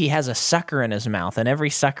like he has a sucker in his mouth, and every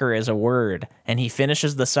sucker is a word, and he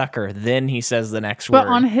finishes the sucker, then he says the next word. But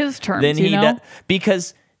on his terms, then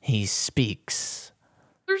because he speaks.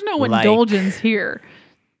 There's no indulgence here.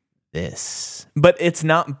 This. But it's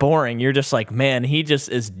not boring. You're just like, man, he just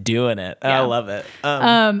is doing it. Yeah. I love it.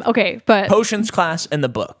 Okay, but potions class and the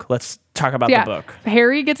book. Let's talk about the book.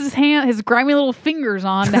 Harry gets his grimy little fingers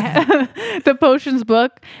on the potions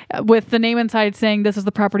book with the name inside saying this is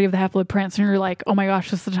the property of the Half-Blood Prince. And you're like, oh my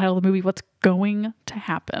gosh, this is the title of the movie. What's going to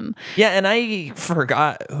happen? Yeah, and I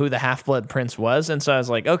forgot who the Half-Blood Prince was. And so I was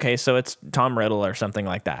like, okay, so it's Tom Riddle or something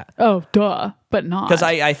like that. Oh, duh, but not. Because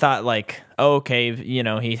I thought like, oh, okay,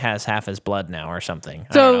 he has half his blood now or something.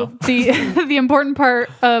 So the important part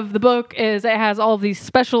of the book is it has all of these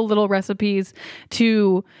special little recipes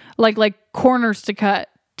to like corners to cut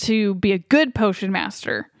to be a good potion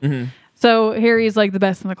master. Mm-hmm. So Harry's like the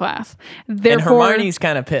best in the class. Therefore, and Hermione's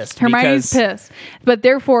kind of pissed. Pissed. But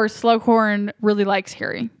therefore, Slughorn really likes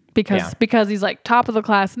Harry because he's like top of the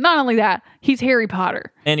class. Not only that, he's Harry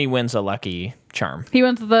Potter. And he wins a lucky charm. He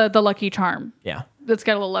wins the lucky charm. Yeah. That's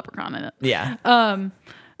got a little leprechaun in it. Yeah.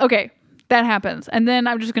 Okay. That happens. And then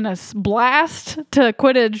I'm just going to blast to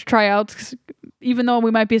Quidditch tryouts, even though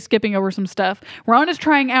we might be skipping over some stuff. Ron is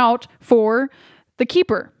trying out for the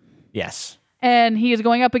keeper. Yes. And he is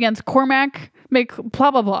going up against Cormac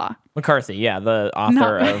blah, blah, blah. McCarthy, the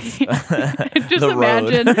author of just The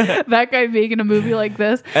imagine Road. that guy being in a movie like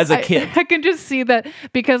this. As a kid. I can just see that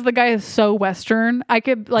because the guy is so Western, I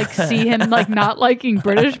could see him not liking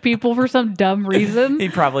British people for some dumb reason. He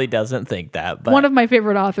probably doesn't think that. But One of my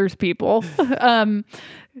favorite authors people.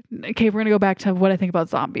 Okay, we're going to go back to what I think about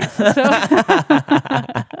zombies. So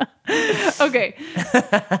okay.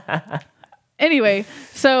 Anyway,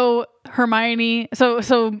 so Hermione,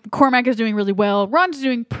 so Cormac is doing really well. Ron's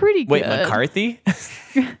doing pretty good. Wait, McCarthy?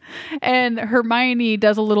 And Hermione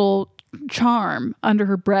does a little charm under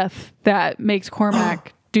her breath that makes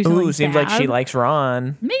Cormac do something Ooh, seems like she likes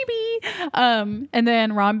Ron. Maybe. And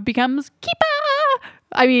then Ron becomes Keeper.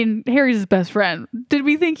 I mean, Harry's his best friend. Did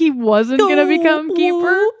we think he wasn't going to become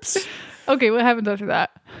Keeper? Oops. Okay, what happens after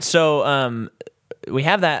that? So, we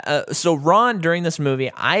have that. So Ron during this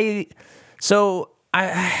movie,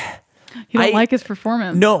 you don't like his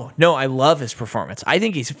performance? No, I love his performance. I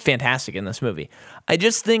think he's fantastic in this movie. I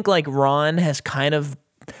just think like Ron has kind of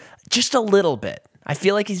just a little bit. I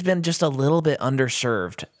feel like he's been just a little bit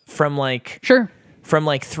underserved from like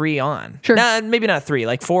 3 on. Sure. Nah, maybe not 3,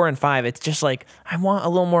 like 4 and 5. It's just like I want a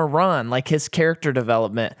little more Ron, like his character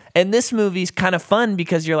development. And this movie's kind of fun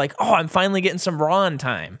because you're like, oh, I'm finally getting some Ron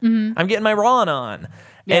time. Mm-hmm. I'm getting my Ron on.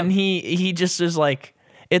 Yep. And he just is like.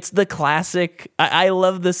 It's the classic. I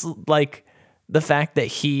love this, like the fact that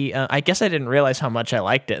he. I guess I didn't realize how much I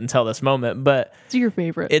liked it until this moment. But it's your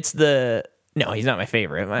favorite. No, he's not my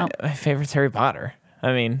favorite. My favorite's Harry Potter.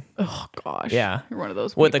 I mean, oh gosh, yeah, you're one of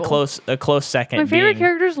those people. With a close second. My favorite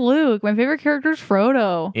character's Luke. My favorite character's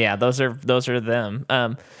Frodo. Yeah, those are them.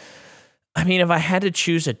 I mean, if I had to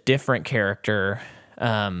choose a different character,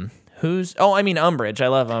 Umbridge. I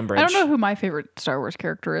love Umbridge. I don't know who my favorite Star Wars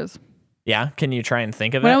character is. Yeah, can you try and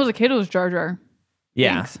think of it? When I was a kid, it was Jar Jar.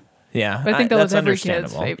 Yeah. Thanks. Yeah. But I think that was every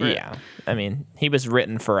kid's favorite. Yeah. I mean, he was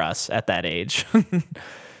written for us at that age. I'm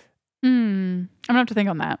going to have to think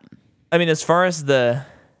on that. I mean, as far as prequels,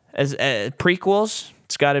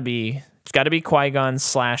 it's got to be Qui-Gon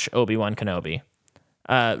 / Obi-Wan Kenobi.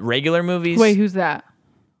 Regular movies. Wait, who's that?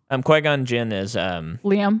 Qui-Gon Jinn is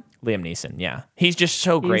Liam Neeson. Yeah. He's just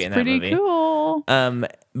so great in that movie. Pretty cool.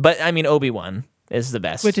 But I mean, Obi-Wan is the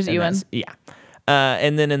best. Which is Ewan. Yeah.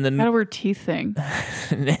 And then in the got a weird teeth thing.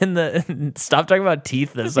 Stop talking about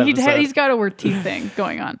teeth this episode. He's got a weird teeth thing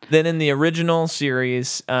going on. Then in the original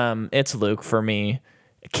series, it's Luke for me.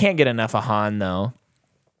 Can't get enough of Han though.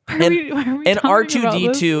 Why are we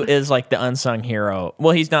R2D2 is like the unsung hero.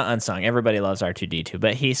 Well, he's not unsung. Everybody loves R2D2,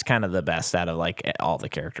 but he's kind of the best out of like all the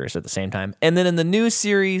characters at the same time. And then in the new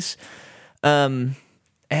series,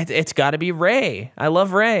 it's got to be Rey. I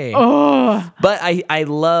love Rey. Oh, but I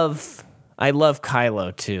love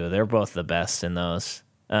Kylo too. They're both the best in those.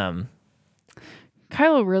 Kylo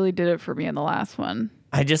really did it for me in the last one.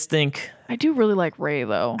 I just think I do really like Rey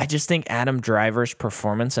though. I just think Adam Driver's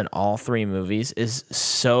performance in all 3 movies is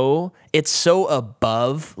so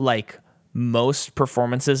above like most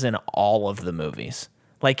performances in all of the movies.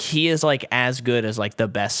 Like he is like as good as like the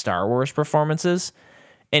best Star Wars performances.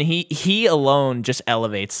 And he alone just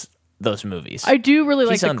elevates those movies. I do really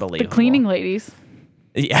like the cleaning ladies.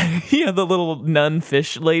 Yeah, the little nun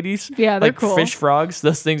fish ladies. Yeah, they're like cool. Fish frogs.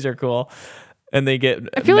 Those things are cool. And they get.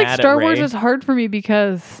 I feel mad like Star at Wars Rey. is hard for me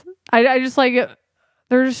because I just like it.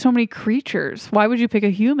 There's just so many creatures. Why would you pick a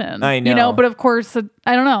human? I know. But of course,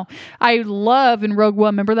 I don't know. I love in Rogue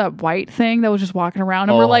One, remember that white thing that was just walking around?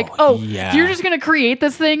 And we're like, yeah. You're just going to create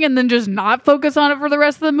this thing and then just not focus on it for the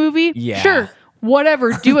rest of the movie? Yeah. Sure.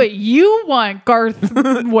 Whatever. Do it. You want Garth,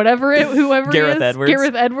 whoever Gareth he is. Edwards.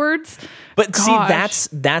 Gareth Edwards. But see, Gosh.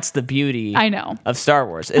 that's the beauty I know. of Star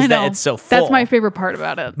Wars is I know. that it's so full. That's my favorite part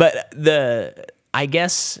about it. But I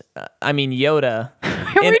guess, I mean, Yoda.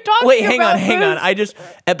 we talking wait, hang about on. this?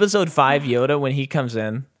 Episode 5 Yoda, when he comes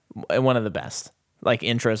in, one of the best like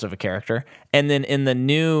intros of a character. And then in the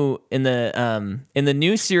new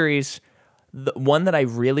series, the one that I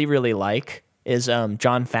really, really like is Jon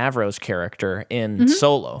Favreau's character in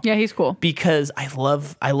Solo. Yeah, he's cool. Because I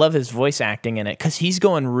love his voice acting in it because he's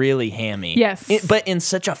going really hammy. Yes. But in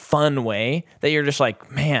such a fun way that you're just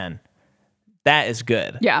like, man, that is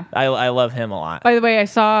good. Yeah. I love him a lot. By the way, I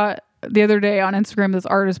saw the other day on Instagram this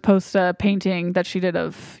artist post a painting that she did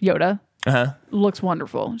of Yoda. Uh-huh. Looks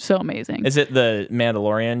wonderful. So amazing. Is it the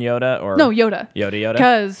Mandalorian Yoda or No, Yoda.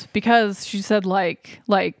 Yoda? Because she said like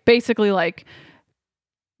basically like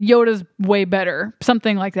Yoda's way better,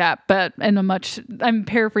 something like that, but in a much, I'm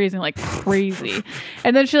paraphrasing like crazy.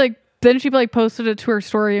 And then she posted it to her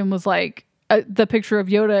story and was like the picture of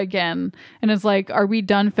Yoda again, and it's like, are we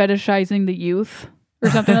done fetishizing the youth or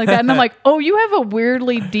something like that? And I'm like, oh, you have a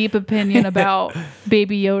weirdly deep opinion about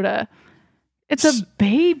Baby Yoda. It's a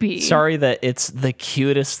baby. Sorry that it's the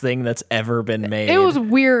cutest thing that's ever been made. It was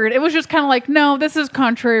weird. It was just kind of like, no, this is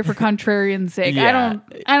contrary for contrarian's sake. Yeah.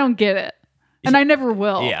 I don't get it. And I never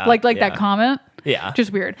will. Yeah, Like yeah. that comment. Yeah.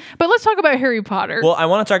 Just weird. But let's talk about Harry Potter. Well, I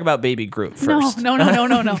want to talk about Baby Groot first. No.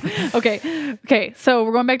 Okay. So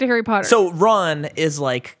we're going back to Harry Potter. So Ron is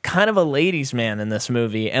like kind of a ladies' man in this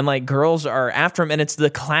movie, and like girls are after him, and it's the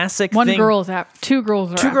classic two thing. girls are Two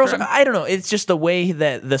after girls. him. I don't know. It's just the way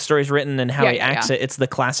that the story's written and how he acts it. It's the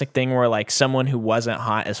classic thing where like someone who wasn't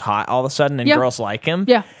hot is hot all of a sudden, and girls like him.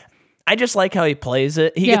 Yeah. I just like how he plays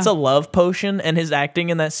it. He gets a love potion, and his acting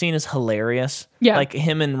in that scene is hilarious. Yeah. Like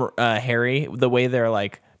him and Harry, the way they're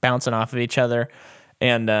like bouncing off of each other,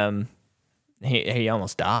 and he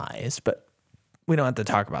almost dies, but we don't have to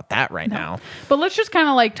talk about that right now. But let's just kind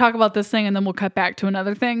of like talk about this thing and then we'll cut back to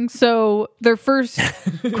another thing. So their first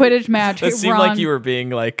Quidditch match. It seemed like you were being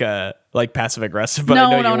like passive aggressive, but I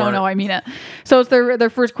know you weren't. No, I mean it. So it's their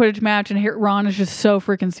first Quidditch match, and Ron is just so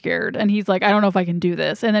freaking scared, and he's like, I don't know if I can do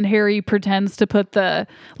this. And then Harry pretends to put the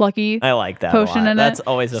lucky I like that potion in That's it.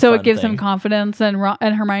 always so fun it gives thing. him confidence. And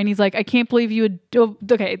Hermione's like, I can't believe you would. Oh,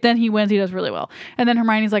 okay, then he wins. He does really well. And then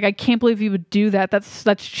Hermione's like, I can't believe you would do that. That's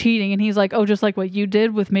cheating. And he's like, oh, just like what you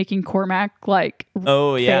did with making Cormac like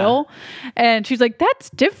fail. And she's like, that's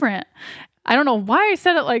different. I don't know why I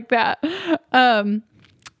said it like that.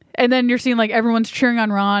 And then you're seeing like everyone's cheering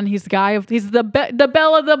on Ron. He's the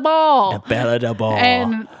belle of the ball. The belle of the ball.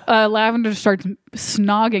 And Lavender starts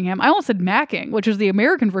snogging him. I almost said macking, which is the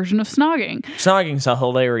American version of snogging. Snogging's a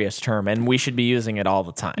hilarious term, and we should be using it all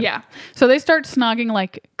the time. Yeah. So they start snogging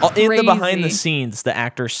like crazy. In the behind the scenes, the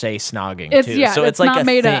actors say snogging too. Yeah, so it's like not a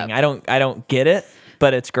made thing. up. I don't get it,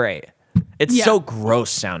 but it's great. It's so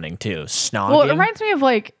gross sounding too. Snogging. Well, it reminds me of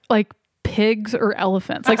like pigs or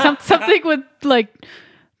elephants, like something with like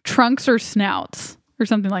trunks or snouts or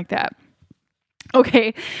something like that.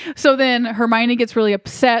 Okay, so then Hermione gets really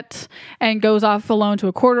upset and goes off alone to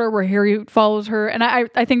a corridor where Harry follows her, and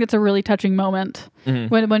I think that's a really touching moment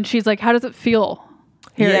when she's like, "How does it feel,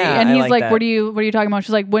 Harry?" Yeah, and I he's like like, that. "What are you talking about?" She's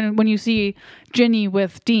like, "When you see Ginny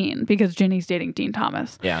with Dean, because Ginny's dating Dean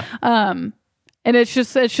Thomas." Yeah. And it's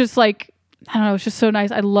just like, I don't know, it's just so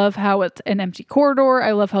nice. I love how it's an empty corridor.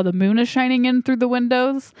 I love how the moon is shining in through the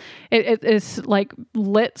windows. It is like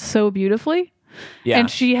lit so beautifully. Yeah. And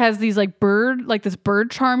she has these this bird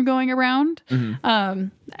charm going around,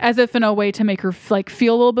 as if in a way to make her like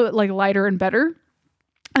feel a little bit like lighter and better.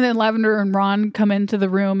 And then Lavender and Ron come into the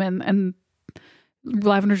room, and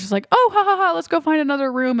Lavender's just like, oh, ha ha ha, let's go find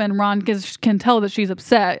another room. And Ron can tell that she's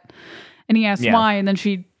upset, and he asks why, and then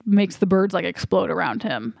she makes the birds like explode around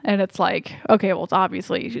him, and it's like, okay, well, it's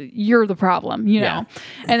obviously you're the problem, you know.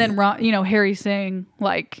 And then Ron, Harry's saying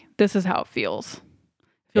like, this is how it feels.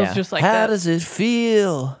 Feels just like how this. does it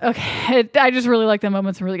feel? Okay, I just really like that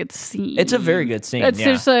moment. It's a really good scene. It's a very good scene. It's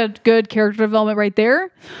just a good character development right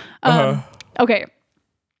there. Okay,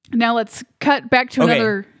 now let's cut back to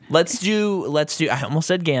another. Let's do. I almost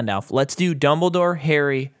said Gandalf. Let's do Dumbledore,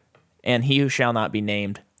 Harry, and He Who Shall Not Be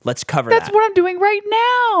Named. Let's cover that. That's what I'm doing right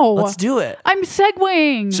now. Let's do it. I'm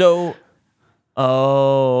segueing. So,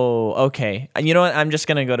 okay. You know what? I'm just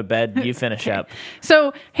gonna go to bed. You finish up.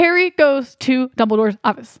 So Harry goes to Dumbledore's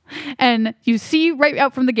office, and you see right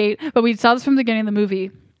out from the gate, but we saw this from the beginning of the movie.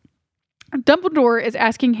 Dumbledore is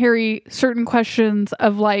asking Harry certain questions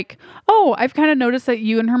of like, oh, I've kind of noticed that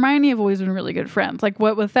you and Hermione have always been really good friends. Like,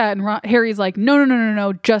 what with that? And Harry's like,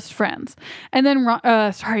 no, just friends. And then,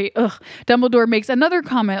 Dumbledore makes another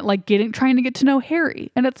comment, like trying to get to know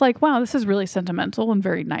Harry. And it's like, wow, this is really sentimental and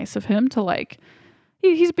very nice of him to like,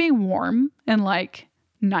 he's being warm and like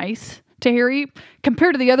nice to Harry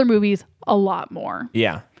compared to the other movies, a lot more.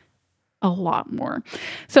 Yeah. A lot more.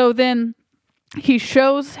 So then he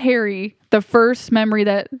shows Harry the first memory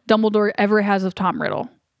that Dumbledore ever has of Tom Riddle.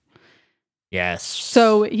 Yes.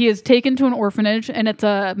 So he is taken to an orphanage, and it's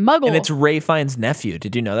a Muggle. And it's Ray Fiennes' nephew.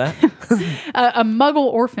 Did you know that? a Muggle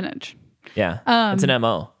orphanage. Yeah. It's an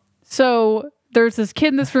MO. So there's this kid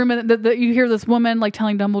in this room, and you hear this woman like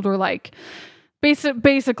telling Dumbledore, like,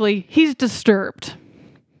 basically, he's disturbed.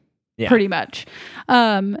 Yeah. Pretty much.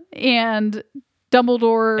 And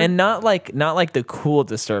Dumbledore. And not like the cool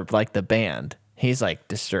Disturbed, like the band. He's like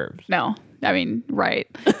Disturbed. No, I mean, right.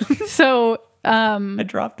 So, I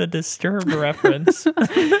dropped a Disturbed reference.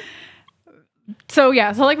 So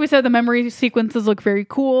like we said, the memory sequences look very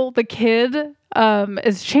cool. The kid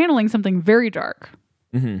is channeling something very dark.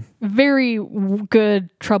 Mm-hmm. Very good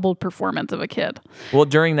troubled performance of a kid. Well,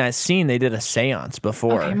 during that scene, they did a seance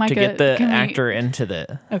before to get the actor into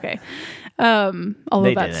the... Okay.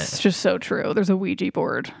 Although that's just so true. There's a Ouija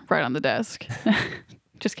board right on the desk.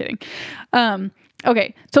 Just kidding.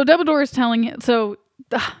 Okay. So Dumbledore is telling him... So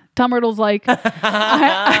Tom Riddle's like,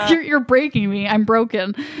 you're breaking me. I'm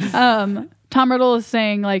broken. Tom Riddle is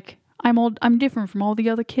saying like, I'm different from all the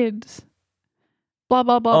other kids. Blah,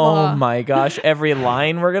 blah, blah, blah. Oh my gosh. Every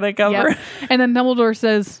line we're going to cover. Yep. And then Dumbledore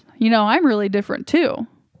says, I'm really different too.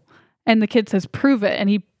 And the kid says, prove it. And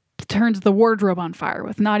he turns the wardrobe on fire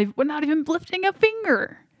with not even lifting a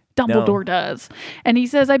finger. Dumbledore does. And he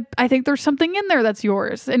says, I think there's something in there that's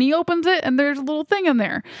yours. And he opens it and there's a little thing in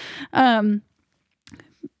there. And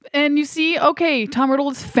you see, okay, Tom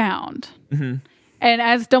Riddle is found. Mm-hmm. And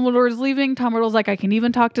as Dumbledore is leaving, Tom Riddle's like, I can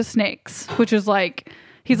even talk to snakes, which is like,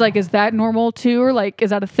 he's like, is that normal too? Or like, is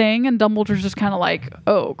that a thing? And Dumbledore's just kind of like,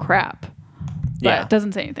 oh crap. But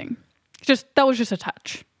doesn't say anything. That was just a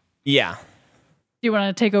touch. Yeah. Do you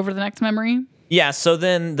want to take over the next memory? Yeah, so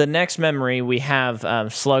then the next memory, we have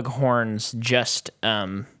Slughorn's just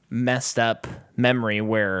messed up memory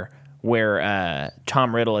where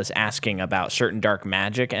Tom Riddle is asking about certain dark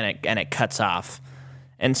magic, and it cuts off.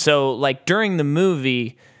 And so, like, during the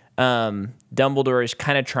movie, Dumbledore is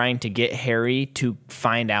kind of trying to get Harry to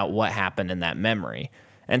find out what happened in that memory.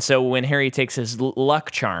 And so when Harry takes his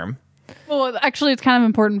luck charm... Well, actually, it's kind of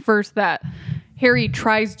important first that Harry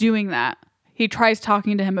tries doing that. He tries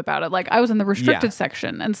talking to him about it. Like, I was in the restricted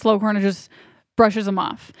section, and Slughorn just brushes him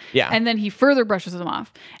off. Yeah. And then he further brushes him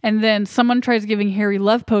off. And then someone tries giving Harry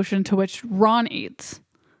love potion, to which Ron eats.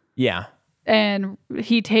 Yeah. And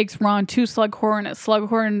he takes Ron to Slughorn.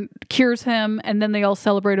 Slughorn cures him, and then they all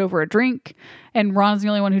celebrate over a drink. And Ron's the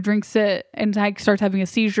only one who drinks it, and starts having a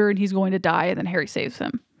seizure, and he's going to die, and then Harry saves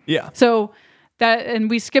him. Yeah. So that, and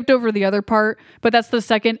we skipped over the other part, but that's the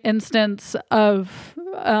second instance of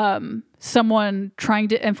someone trying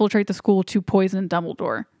to infiltrate the school to poison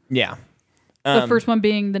Dumbledore. Yeah. The first one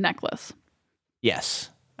being the necklace. Yes.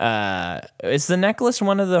 Is the necklace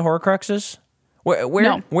one of the Horcruxes?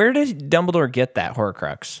 Where did Dumbledore get that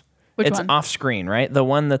Horcrux? It's one? Off screen, right? The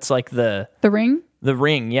one that's like the ring? The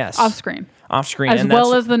ring, yes. Off screen. Off screen. As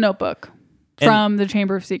well as the notebook from the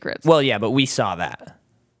Chamber of Secrets. Well, yeah, but we saw that.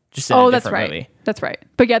 Just in a different movie. That's right.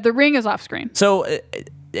 But yeah, the ring is off screen. So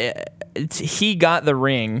he got the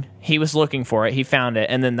ring. He was looking for it. He found it.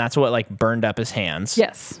 And then that's what like burned up his hands.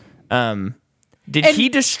 Yes. Did he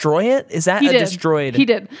destroy it? Is that destroyed? He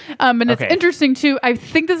did. And it's interesting too. I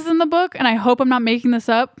think this is in the book, and I hope I'm not making this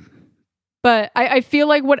up. But I feel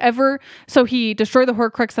like whatever. So he destroyed the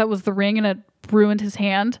Horcrux that was the ring, and it ruined his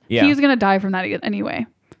hand. Yeah. He's gonna die from that anyway.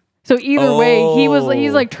 So either way,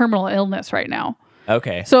 he's like terminal illness right now.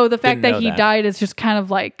 Okay. So the fact that he died is just kind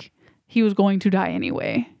of like he was going to die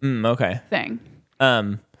anyway. Okay. Thing.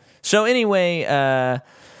 So anyway,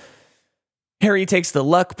 Harry takes the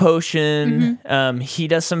luck potion. Mm-hmm. He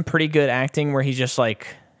does some pretty good acting where he's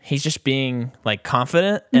just being like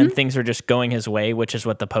confident, mm-hmm. and things are just going his way, which is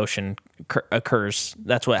what the potion occurs.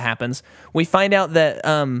 That's what happens. We find out that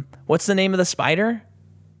what's the name of the spider?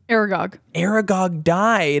 Aragog. Aragog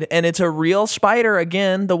died, and it's a real spider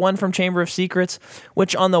again, the one from Chamber of Secrets,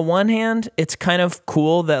 which on the one hand, it's kind of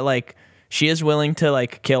cool that like she is willing to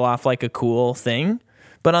like kill off like a cool thing.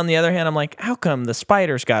 But on the other hand, I'm like, how come the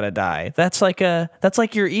spiders got to die? That's like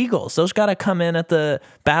your eagles. Those got to come in at the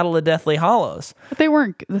Battle of Deathly Hollows. But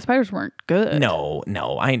the spiders weren't good. No,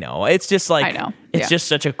 I know. It's just like, I know. It's just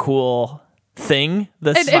such a cool thing.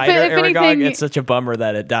 The If spider Aragog, anything, it's such a bummer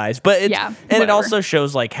that it dies. But it whatever. also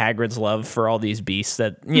shows like Hagrid's love for all these beasts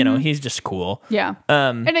that, you know, he's just cool. Yeah.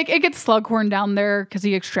 And it gets Slughorn down there because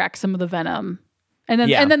he extracts some of the venom. And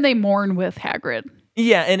then they mourn with Hagrid.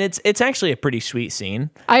 Yeah, and it's actually a pretty sweet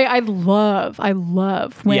scene. I love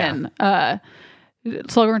when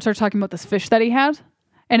Slughorn starts talking about this fish that he had,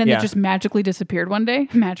 and then it just magically disappeared one day.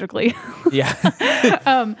 Magically. Yeah.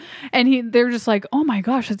 And they're just like, oh my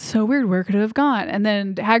gosh, it's so weird. Where could it have gone? And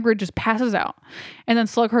then Hagrid just passes out. And then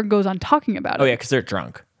Slughorn goes on talking about it. Oh yeah, because they're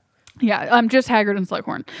drunk. Yeah, just Hagrid and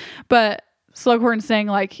Slughorn. But Slughorn saying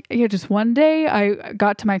like, yeah, just one day I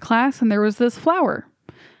got to my class and there was this flower.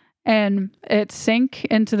 And it sank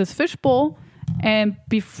into this fish bowl, and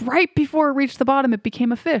right before it reached the bottom, it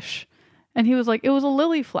became a fish. And he was like, it was a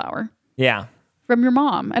lily flower. Yeah. From your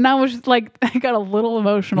mom. And I was like, I got a little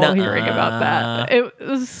emotional hearing about that. It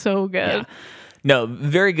was so good. Yeah. No,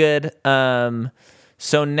 very good.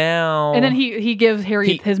 So now... And then he gives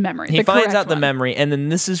Harry his memory. He finds out the memory, and then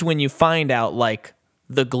this is when you find out, like,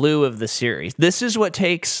 the glue of the series. This is what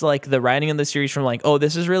takes, like, the writing of the series from, like, oh,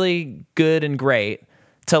 this is really good and great,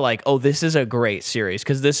 to like, oh, this is a great series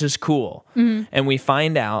because this is cool. Mm-hmm. And we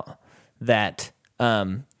find out that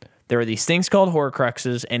there are these things called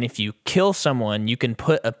Horcruxes, and if you kill someone, you can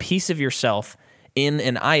put a piece of yourself in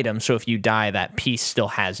an item, so if you die, that piece still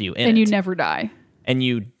has you in it. And you never die. And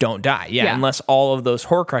you don't die, unless all of those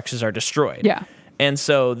Horcruxes are destroyed. Yeah. And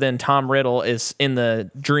so then Tom Riddle is in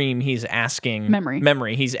the dream, he's asking...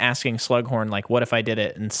 Memory. He's asking Slughorn, like, what if I did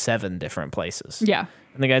it in 7 different places? Yeah.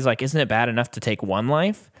 And the guy's like, isn't it bad enough to take one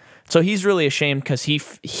life? So he's really ashamed because he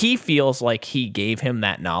feels like he gave him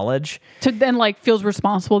that knowledge. To then like feels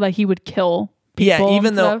responsible that he would kill people. Yeah,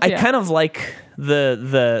 even though I kind of like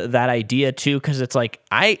that idea too, because it's like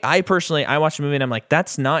I personally watched the movie and I'm like,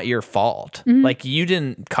 that's not your fault. Mm-hmm. Like you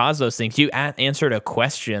didn't cause those things. You answered a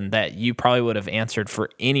question that you probably would have answered for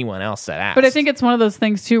anyone else that asked. But I think it's one of those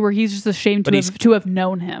things too where he's just ashamed to have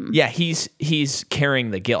known him. Yeah, he's carrying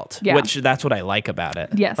the guilt, which that's what I like about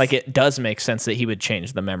it. Yes, like it does make sense that he would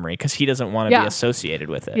change the memory because he doesn't want to be associated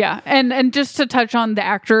with it. Yeah, and just to touch on the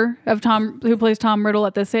actor of who plays Tom Riddle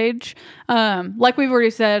at this age, like we've already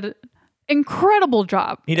said. Incredible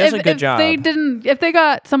job. He does a good job. If they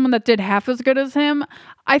got someone that did half as good as him,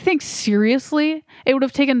 I think seriously, it would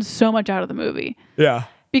have taken so much out of the movie. Yeah.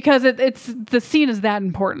 Because it's the scene is that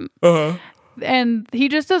important. Uh-huh. And he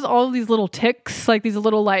just does all of these little ticks, like these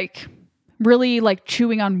little like really like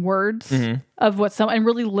chewing on words of what and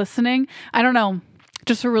really listening. I don't know.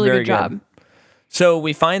 Just a really good job. So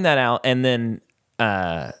we find that out, and then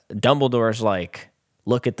Dumbledore's like,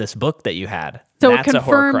 look at this book that you had. So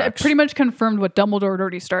it pretty much confirmed what Dumbledore had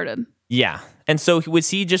already started. Yeah. And so was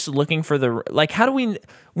he just looking for how do we...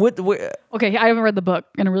 Okay, I haven't read the book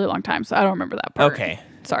in a really long time, so I don't remember that part. Okay.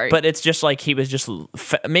 Sorry. But it's just like he was just...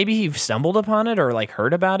 Maybe he stumbled upon it or like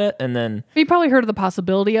heard about it and then... He probably heard of the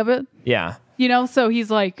possibility of it. Yeah. You know, so he's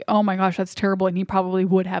like, oh my gosh, that's terrible. And he probably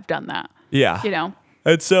would have done that. Yeah. You know?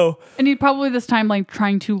 And he probably this time like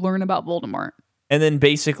trying to learn about Voldemort. And then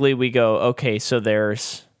basically we go, okay, so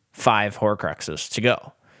there's 5 Horcruxes to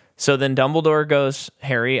go. So then Dumbledore goes,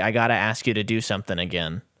 Harry, I got to ask you to do something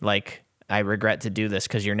again. Like, I regret to do this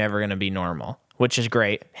because you're never going to be normal, which is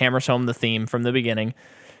great. Hammers home the theme from the beginning.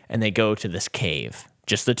 And they go to this cave,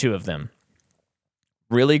 just the 2 of them.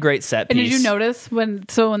 Really great set piece. And did you notice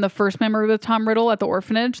in the first memory with Tom Riddle at the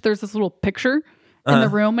orphanage, there's this little picture in the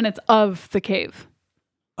room and it's of the cave.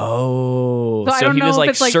 Oh, so he was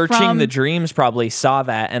like searching the dreams, probably saw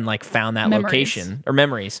that and like found that location or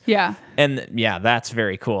memories. Yeah. And yeah, that's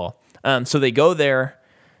very cool. So they go there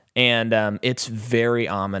and it's very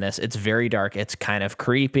ominous. It's very dark. It's kind of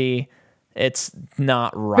creepy. It's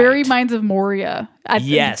not right. Very Minds of Moria.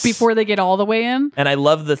 Before they get all the way in. And I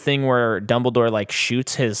love the thing where Dumbledore like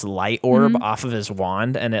shoots his light orb off of his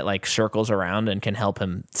wand and it like circles around and can help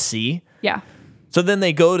him see. Yeah. So then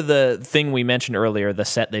they go to the thing we mentioned earlier, the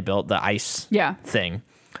set they built, the ice thing.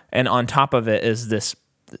 And on top of it is this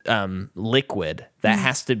liquid that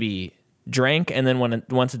has to be drank. And then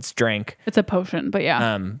once it's drank... It's a potion, but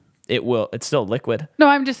yeah. It's still liquid. No,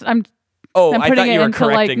 I'm I putting thought you were into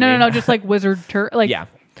correcting like, me. No, just like wizard like, yeah.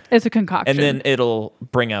 It's a concoction. And then it'll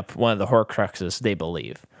bring up one of the Horcruxes, they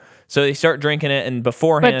believe. So they start drinking it, and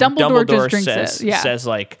beforehand, but Dumbledore says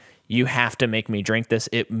like, you have to make me drink this.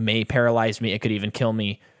 It may paralyze me. It could even kill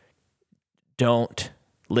me. Don't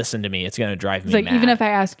listen to me. It's going to drive me mad. Even if I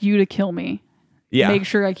ask you to kill me, Yeah. make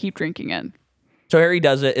sure I keep drinking it. So Harry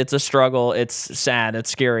does it. It's a struggle. It's sad. It's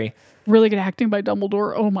scary. Really good acting by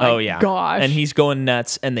Dumbledore. Oh my gosh. And he's going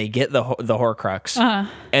nuts, and they get the Horcrux.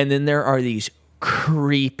 And then there are these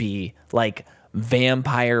creepy, like,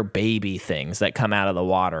 vampire baby things that come out of the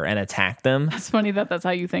water and attack them. It's funny that's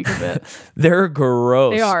how you think of it. They're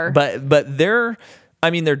gross. They are. But they're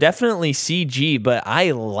definitely CG, but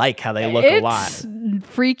I like how they look a lot. It's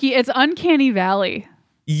freaky. It's Uncanny Valley.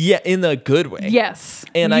 Yeah, in the good way. Yes.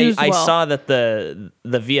 And I well. saw that the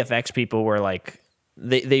VFX people were like,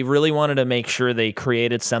 they really wanted to make sure they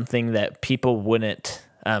created something that people wouldn't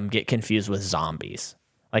get confused with zombies.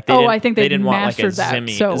 Like I think they didn't want like a mastered that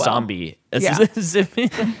so well. zombie, Yeah.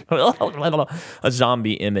 a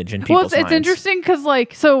zombie image in people's it's minds. interesting because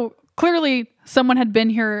so clearly someone had been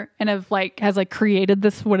here and has created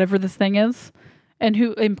this whatever this thing is, and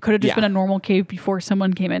who it could have just been a normal cave before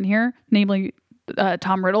someone came in here, namely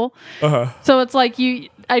Tom Riddle. So it's like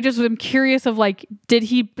I just am curious of like,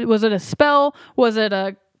 was it a spell? Was it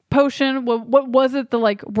a potion? What was it?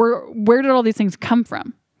 Where did all these things come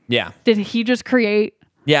from? Yeah. Did he just create?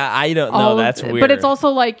 Yeah, I don't know. That's weird. But it's also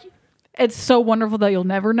like, it's so wonderful that you'll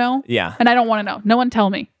never know. Yeah. And I don't want to know. No one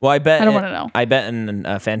tell me. Well, I bet. I don't want to know. I bet in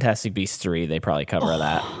Fantastic Beasts 3 they probably cover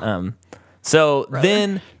that.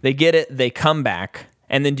 Then they get it. They come back,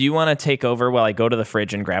 and then do you want to take over while I go to the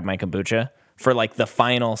fridge and grab my kombucha for like the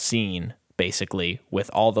final scene, basically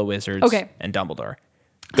with all the wizards and Dumbledore?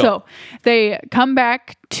 Go. So they come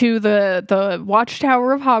back to the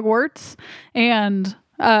watchtower of Hogwarts, and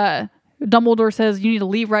Dumbledore says, "You need to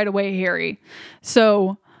leave right away, Harry."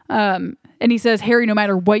 So, and he says, "Harry, no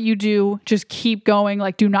matter what you do, just keep going.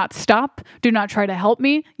 Like, do not stop. Do not try to help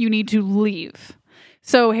me. You need to leave."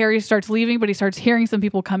 So Harry starts leaving, but he starts hearing some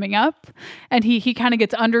people coming up, and he kind of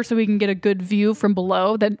gets under so he can get a good view from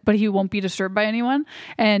below. But he won't be disturbed by anyone.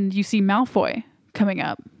 And you see Malfoy coming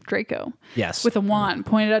up, Draco, yes, with a wand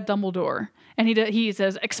pointed at Dumbledore, and he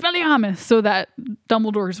says Expelliarmus, so that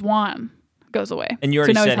Dumbledore's wand goes away. And you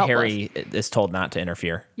already so said Harry is told not to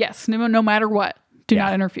interfere. Yes, no matter what, do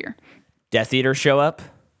not interfere. Death Eaters show up,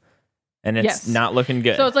 and it's not looking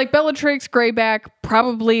good. So it's like Bellatrix, Greyback,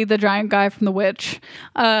 probably the giant guy from The Witch,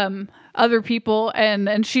 other people,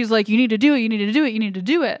 and she's like, "You need to do it. You need to do it. You need to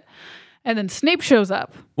do it." And then Snape shows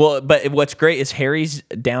up. Well, but what's great is Harry's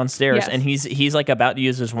downstairs, Yes. and he's like about to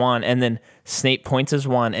use his wand, and then Snape points his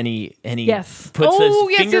wand, and he puts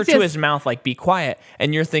his finger to his mouth, like, "Be quiet."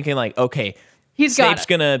 And you're thinking like, okay, Snape's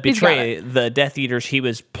gonna betray the Death Eaters. He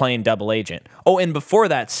was playing double agent. Oh, and before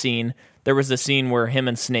that scene, there was the scene where him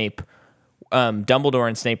and Snape, Dumbledore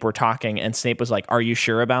and Snape were talking, and Snape was like, "Are you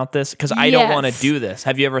sure about this? Because I don't want to do this.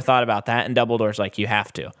 Have you ever thought about that?" And Dumbledore's like, "You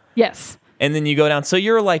have to." Yes. And then you go down. So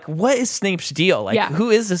you're like, what is Snape's deal? Like, who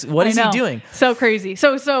is this? What is he doing? So crazy.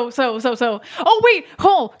 So. Oh, wait.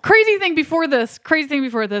 Crazy thing before this.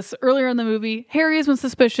 Earlier in the movie, Harry has been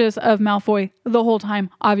suspicious of Malfoy the whole time,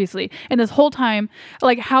 obviously. And this whole time,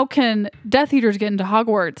 like, how can Death Eaters get into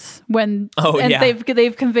Hogwarts when...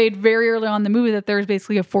 They've conveyed very early on in the movie that there's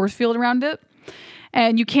basically a force field around it.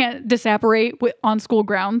 And you can't disapparate on school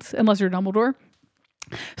grounds unless you're Dumbledore.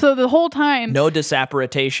 So the whole time... No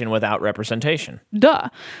disapparation without representation. Duh.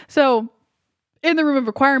 So in the room of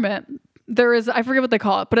requirement, there is... I forget what they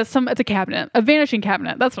call it, but it's a cabinet. A vanishing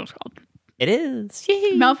cabinet. That's what it's called. It is.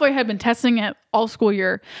 Malfoy had been testing it all school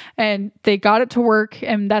year, and they got it to work,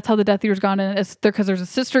 and that's how the Death Eaters got in. It's there because there's a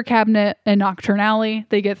sister cabinet in Nocturne Alley.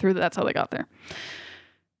 They get through. That's how they got there.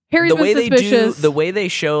 Harry's been suspicious. The way they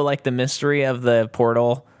show like the mystery of the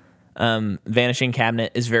portal... vanishing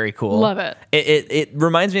cabinet is very cool. Love it. It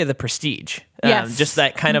reminds me of The Prestige. Yes, just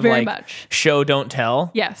that kind of very like much. Show don't tell.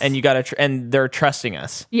 Yes, and you gotta and they're trusting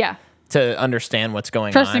us. Yeah, to understand what's going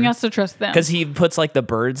on. Trusting us to trust them because he puts like the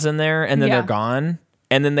birds in there and then they're gone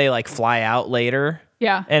and then they like fly out later.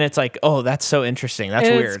 Yeah, and it's like, oh, that's so interesting. That's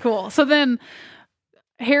weird. It's cool. So then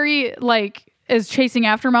Harry like is chasing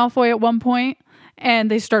after Malfoy at one point, and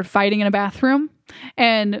they start fighting in a bathroom.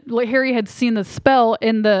 And Harry had seen the spell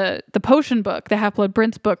in the potion book, the Half-Blood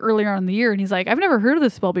Prince book, earlier on in the year, and he's like, I've never heard of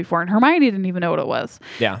this spell before. And Hermione didn't even know what it was.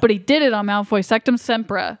 Yeah. But he did it on Malfoy, Sectum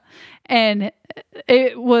Sempra, and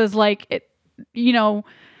it was like, it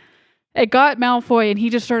got Malfoy, and he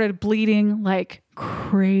just started bleeding like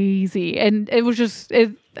crazy. And it was just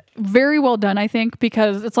very well done, I think,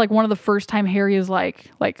 because it's like one of the first time Harry is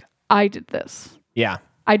like I did this. Yeah.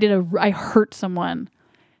 I hurt someone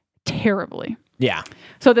terribly. Yeah.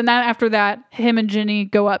 So then after that, him and Ginny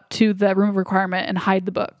go up to the room of requirement and hide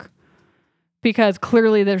the book. Because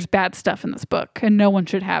clearly there's bad stuff in this book and no one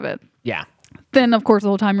should have it. Yeah. Then, of course, the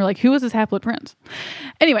whole time you're like, who is this Half-Blood Prince?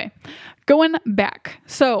 Anyway, going back.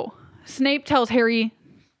 So Snape tells Harry,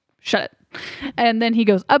 shut it. And then he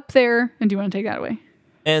goes up there. And do you want to take that away?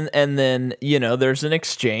 And then, there's an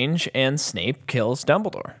exchange and Snape kills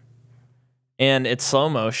Dumbledore. And it's slow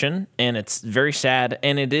motion and it's very sad.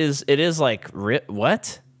 And it is like,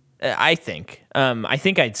 what? I think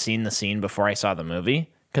I'd seen the scene before I saw the movie.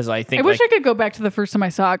 Because I wish I could go back to the first time I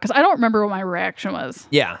saw it because I don't remember what my reaction was.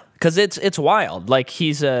 Yeah, because it's wild. Like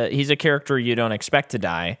he's a character you don't expect to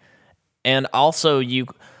die, and also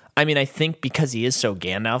I think because he is so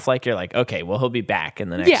Gandalf, like you're like, okay, well he'll be back in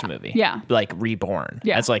the next movie, like reborn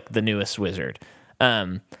as like the newest wizard,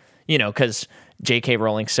 because J.K.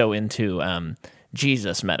 Rowling's so into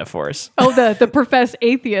Jesus metaphors. Oh, the professed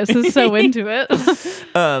atheist is so into it.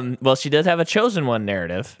 Well, she does have a chosen one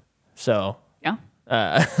narrative, so.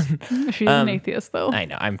 She's an atheist, though. I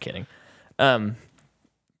know, I'm kidding.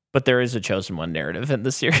 But there is a chosen one narrative in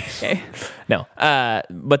the series. Okay. No,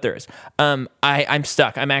 but there is. I'm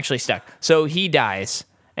stuck. I'm actually stuck. So he dies,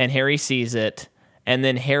 and Harry sees it, and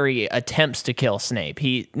then Harry attempts to kill Snape.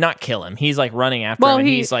 Not kill him. He's like running after him, and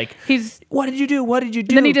he's like, "What did you do? What did you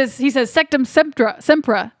do?" Then he says, "Sectum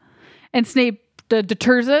Sempra," and Snape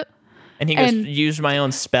deters it. And he goes, "Use my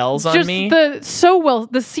own spells on me." The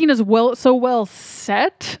scene is so well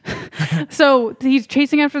set. So he's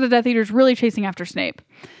chasing after the Death Eaters, really chasing after Snape.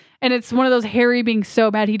 And it's one of those Harry being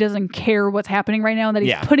so bad he doesn't care what's happening right now and that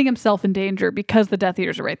he's putting himself in danger because the Death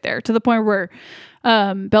Eaters are right there, to the point where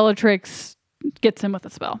Bellatrix gets him with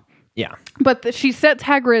a spell. Yeah. But she sets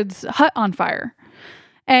Hagrid's hut on fire.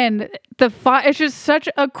 And it's just such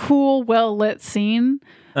a cool, well-lit scene.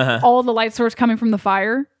 All the light source coming from the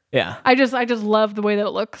fire. Yeah. I just love the way that it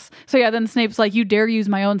looks. So yeah, then Snape's like, "You dare use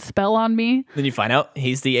my own spell on me?" Then you find out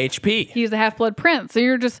he's the HP. He's the Half-Blood Prince. So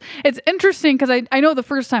it's interesting because I know the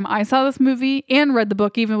first time I saw this movie and read the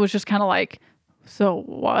book even was just kind of like, so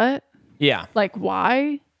what? Yeah. Like,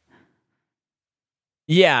 why?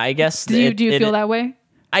 Yeah, I guess. Do you feel that way?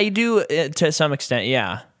 I do to some extent,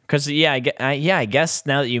 yeah. Because, I guess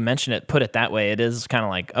now that you mention it, put it that way, it is kind of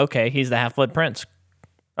like, okay, he's the Half-Blood Prince.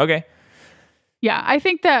 Okay. Yeah, I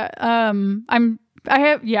think that I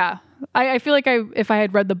feel like if I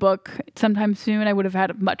had read the book sometime soon, I would have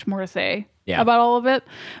had much more to say about all of it.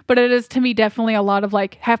 But it is, to me, definitely a lot of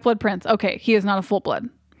like Half-Blood Prince. Okay, he is not a full blood.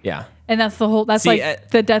 Yeah. And that's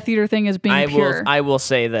the Death Eater thing is being pure. I will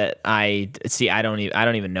say that I don't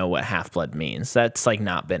even know what Half-Blood means. That's like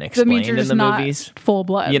not been explained in the movies. Full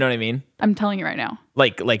blood. You know what I mean? I'm telling you right now.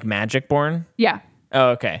 Like Magic Born? Yeah. Oh,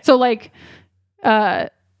 okay. So like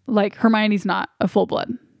Hermione's not a full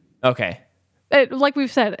blood. Okay. Like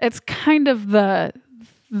we've said, it's kind of the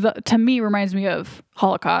to me reminds me of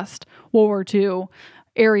Holocaust, World War II,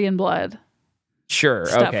 Aryan blood. Sure.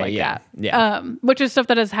 Stuff okay. like Yeah. that. Yeah. Which is stuff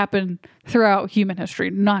that has happened throughout human history,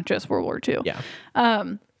 not just World War II. Yeah.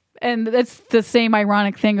 And it's the same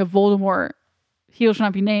ironic thing of Voldemort. He shall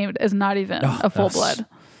not be named is not even a full blood.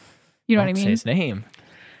 You know what I mean? Say his name.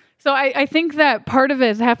 So I think that part of it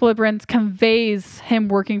is Half-Blood Prince conveys him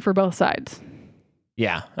working for both sides.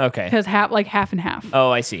 Yeah. Okay. Because half and half.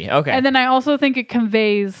 Oh, I see. Okay. And then I also think it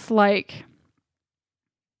conveys I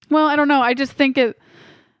don't know. I just think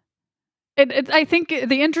I think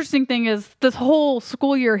the interesting thing is this whole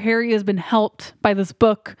school year, Harry has been helped by this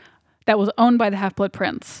book that was owned by the Half-Blood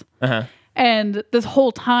Prince. And this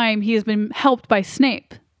whole time he has been helped by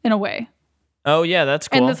Snape in a way. Oh, yeah, that's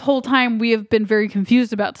cool. And this whole time we have been very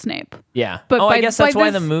confused about Snape. Yeah. But I guess that's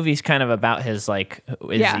why the movie's kind of about his, like,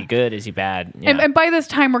 is he good? Is he bad? Yeah. And by this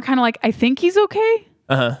time, we're kind of like, I think he's okay.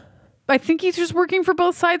 I think he's just working for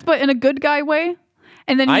both sides, but in a good guy way.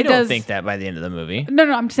 And then I don't think that by the end of the movie.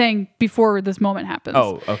 No, I'm saying before this moment happens.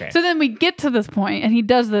 Oh, okay. So then we get to this point, and he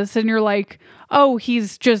does this, and you're like, oh,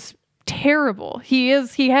 he's just terrible. He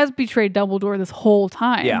has betrayed Dumbledore this whole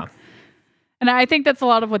time. Yeah. And I think that's a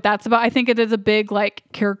lot of what that's about. I think it is a big like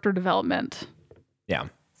character development. Yeah.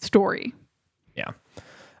 Story. Yeah.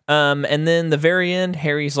 And then the very end,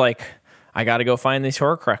 Harry's like, I got to go find these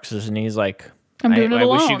Horcruxes, and he's like, I'm doing it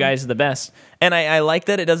alone. I wish you guys the best. And I like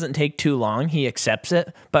that it doesn't take too long. He accepts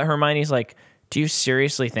it, but Hermione's like, do you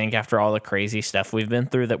seriously think after all the crazy stuff we've been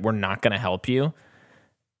through that we're not going to help you?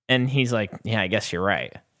 And he's like, yeah, I guess you're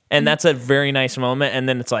right. And that's a very nice moment. And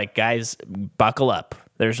then it's like, guys, buckle up.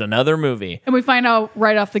 There's another movie. And we find out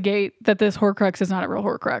right off the gate that this Horcrux is not a real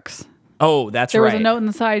Horcrux. Oh, that's there right. There was a note in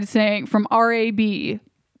the side saying, from RAB,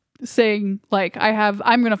 saying, like,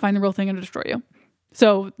 I'm going to find the real thing and destroy you.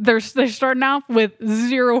 So they're starting off with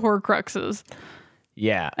 0 Horcruxes.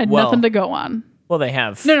 Yeah. And nothing to go on. Well, they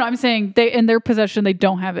have... No, I'm saying in their possession, they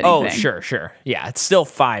don't have anything. Oh, sure. Yeah, it's still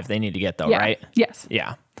 5 they need to get, though, right? Yes.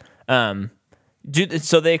 Yeah.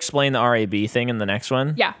 So they explain the RAB thing in the next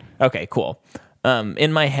one? Yeah. Okay, cool.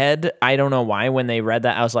 In my head, I don't know why, when they read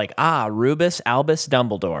that, I was like, Rubus Albus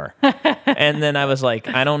Dumbledore. And then I was like,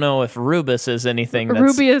 I don't know if Rubus is anything that's...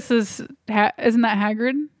 Rubius isn't that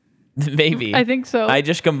Hagrid? Maybe. I think so. I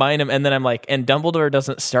just combined them, and then I'm like, and Dumbledore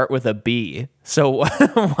doesn't start with a B. So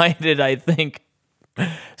why did I think...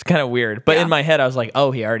 It's kind of weird. But in my head, I was like,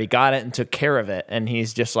 he already got it and took care of it. And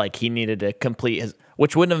he's just like, he needed to complete his...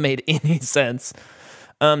 Which wouldn't have made any sense.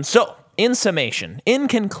 So, in summation, in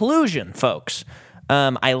conclusion, folks,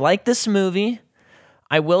 I like this movie.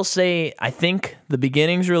 I will say, I think the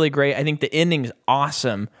beginning's really great. I think the ending's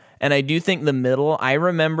awesome. And I do think the middle, I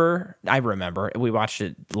remember, we watched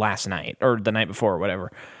it last night or the night before or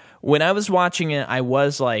whatever. When I was watching it, I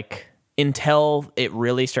was like... Until it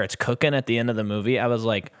really starts cooking at the end of the movie, I was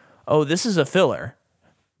like, this is a filler.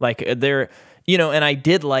 Like, and I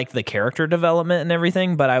did like the character development and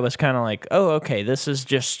everything, but I was kind of like, okay, this is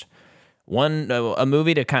just a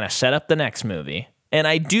movie to kind of set up the next movie. And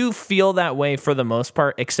I do feel that way for the most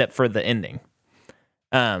part, except for the ending.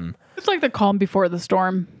 It's like the calm before the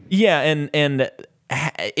storm. Yeah, and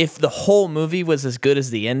if the whole movie was as good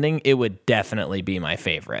as the ending, it would definitely be my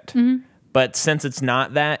favorite. Mm-hmm. But since it's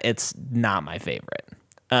not that, it's not my favorite.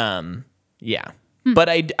 Yeah. But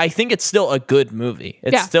I think it's still a good movie.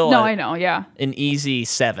 It's still I know, yeah. An easy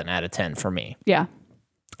 7 out of 10 for me. Yeah.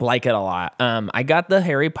 Like it a lot. I got the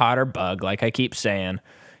Harry Potter bug, like I keep saying.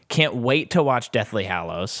 Can't wait to watch Deathly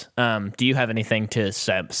Hallows. Do you have anything to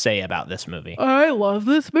say about this movie? I love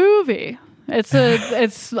this movie.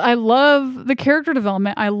 I love the character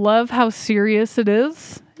development. I love how serious it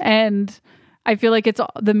is. And I feel like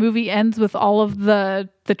the movie ends with all of the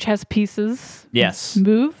chess pieces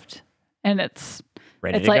moved, and it's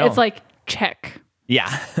ready to go. It's like check.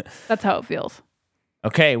 Yeah. That's how it feels.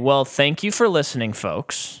 Okay, well, thank you for listening,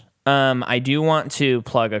 folks. I do want to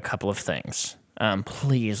plug a couple of things.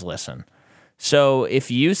 Please listen. So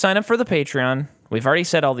if you sign up for the Patreon, we've already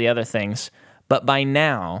said all the other things, but by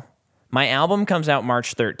now, my album comes out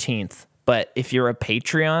March 13th, but if you're a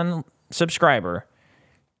Patreon subscriber,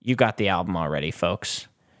 you got the album already, folks.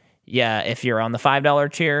 Yeah, if you're on the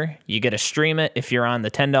 $5 tier, you get to stream it. If you're on the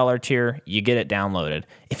 $10 tier, you get it downloaded.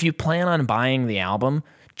 If you plan on buying the album,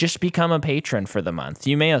 just become a patron for the month.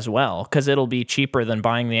 You may as well, because it'll be cheaper than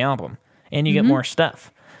buying the album. And you get more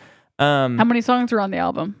stuff. How many songs are on the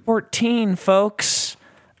album? 14, folks.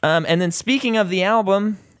 And then speaking of the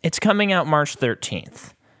album, it's coming out March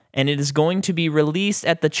 13th. And it is going to be released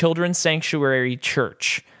at the Children's Sanctuary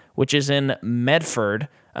Church, which is in Medford,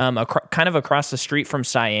 kind of across the street from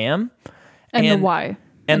Siam. And the Y.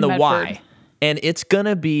 And the Medford. Y. And it's going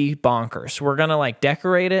to be bonkers. We're going to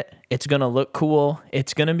decorate it. It's going to look cool.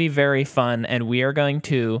 It's going to be very fun. And we are going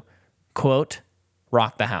to, quote,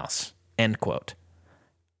 rock the house, end quote.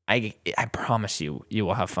 I promise you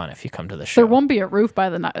will have fun if you come to the show. There won't be a roof by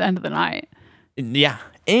the end of the night. Yeah.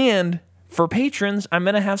 And for patrons, I'm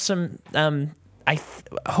going to have some,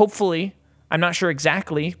 hopefully... I'm not sure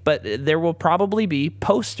exactly, but there will probably be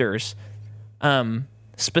posters,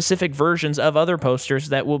 specific versions of other posters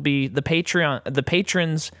that will be the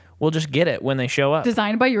patrons will just get it when they show up.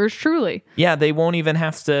 Designed by yours truly. Yeah, they won't even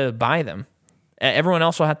have to buy them. Everyone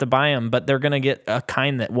else will have to buy them, but they're going to get a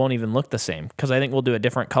kind that won't even look the same because I think we'll do a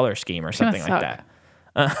different color scheme or something like that.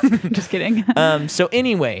 Just kidding. So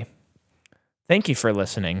anyway, thank you for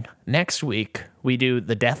listening. Next week, we do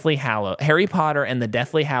the Deathly Hallows, Harry Potter and the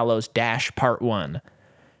Deathly Hallows - Part 1.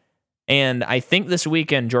 And I think this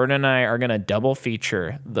weekend, Jordan and I are going to double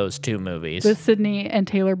feature those two movies. With Sydney and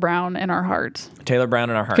Taylor Brown in our hearts. Taylor Brown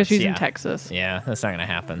in our hearts. Because she's in Texas. Yeah, that's not going to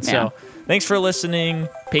happen. Yeah. So thanks for listening.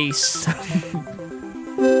 Peace.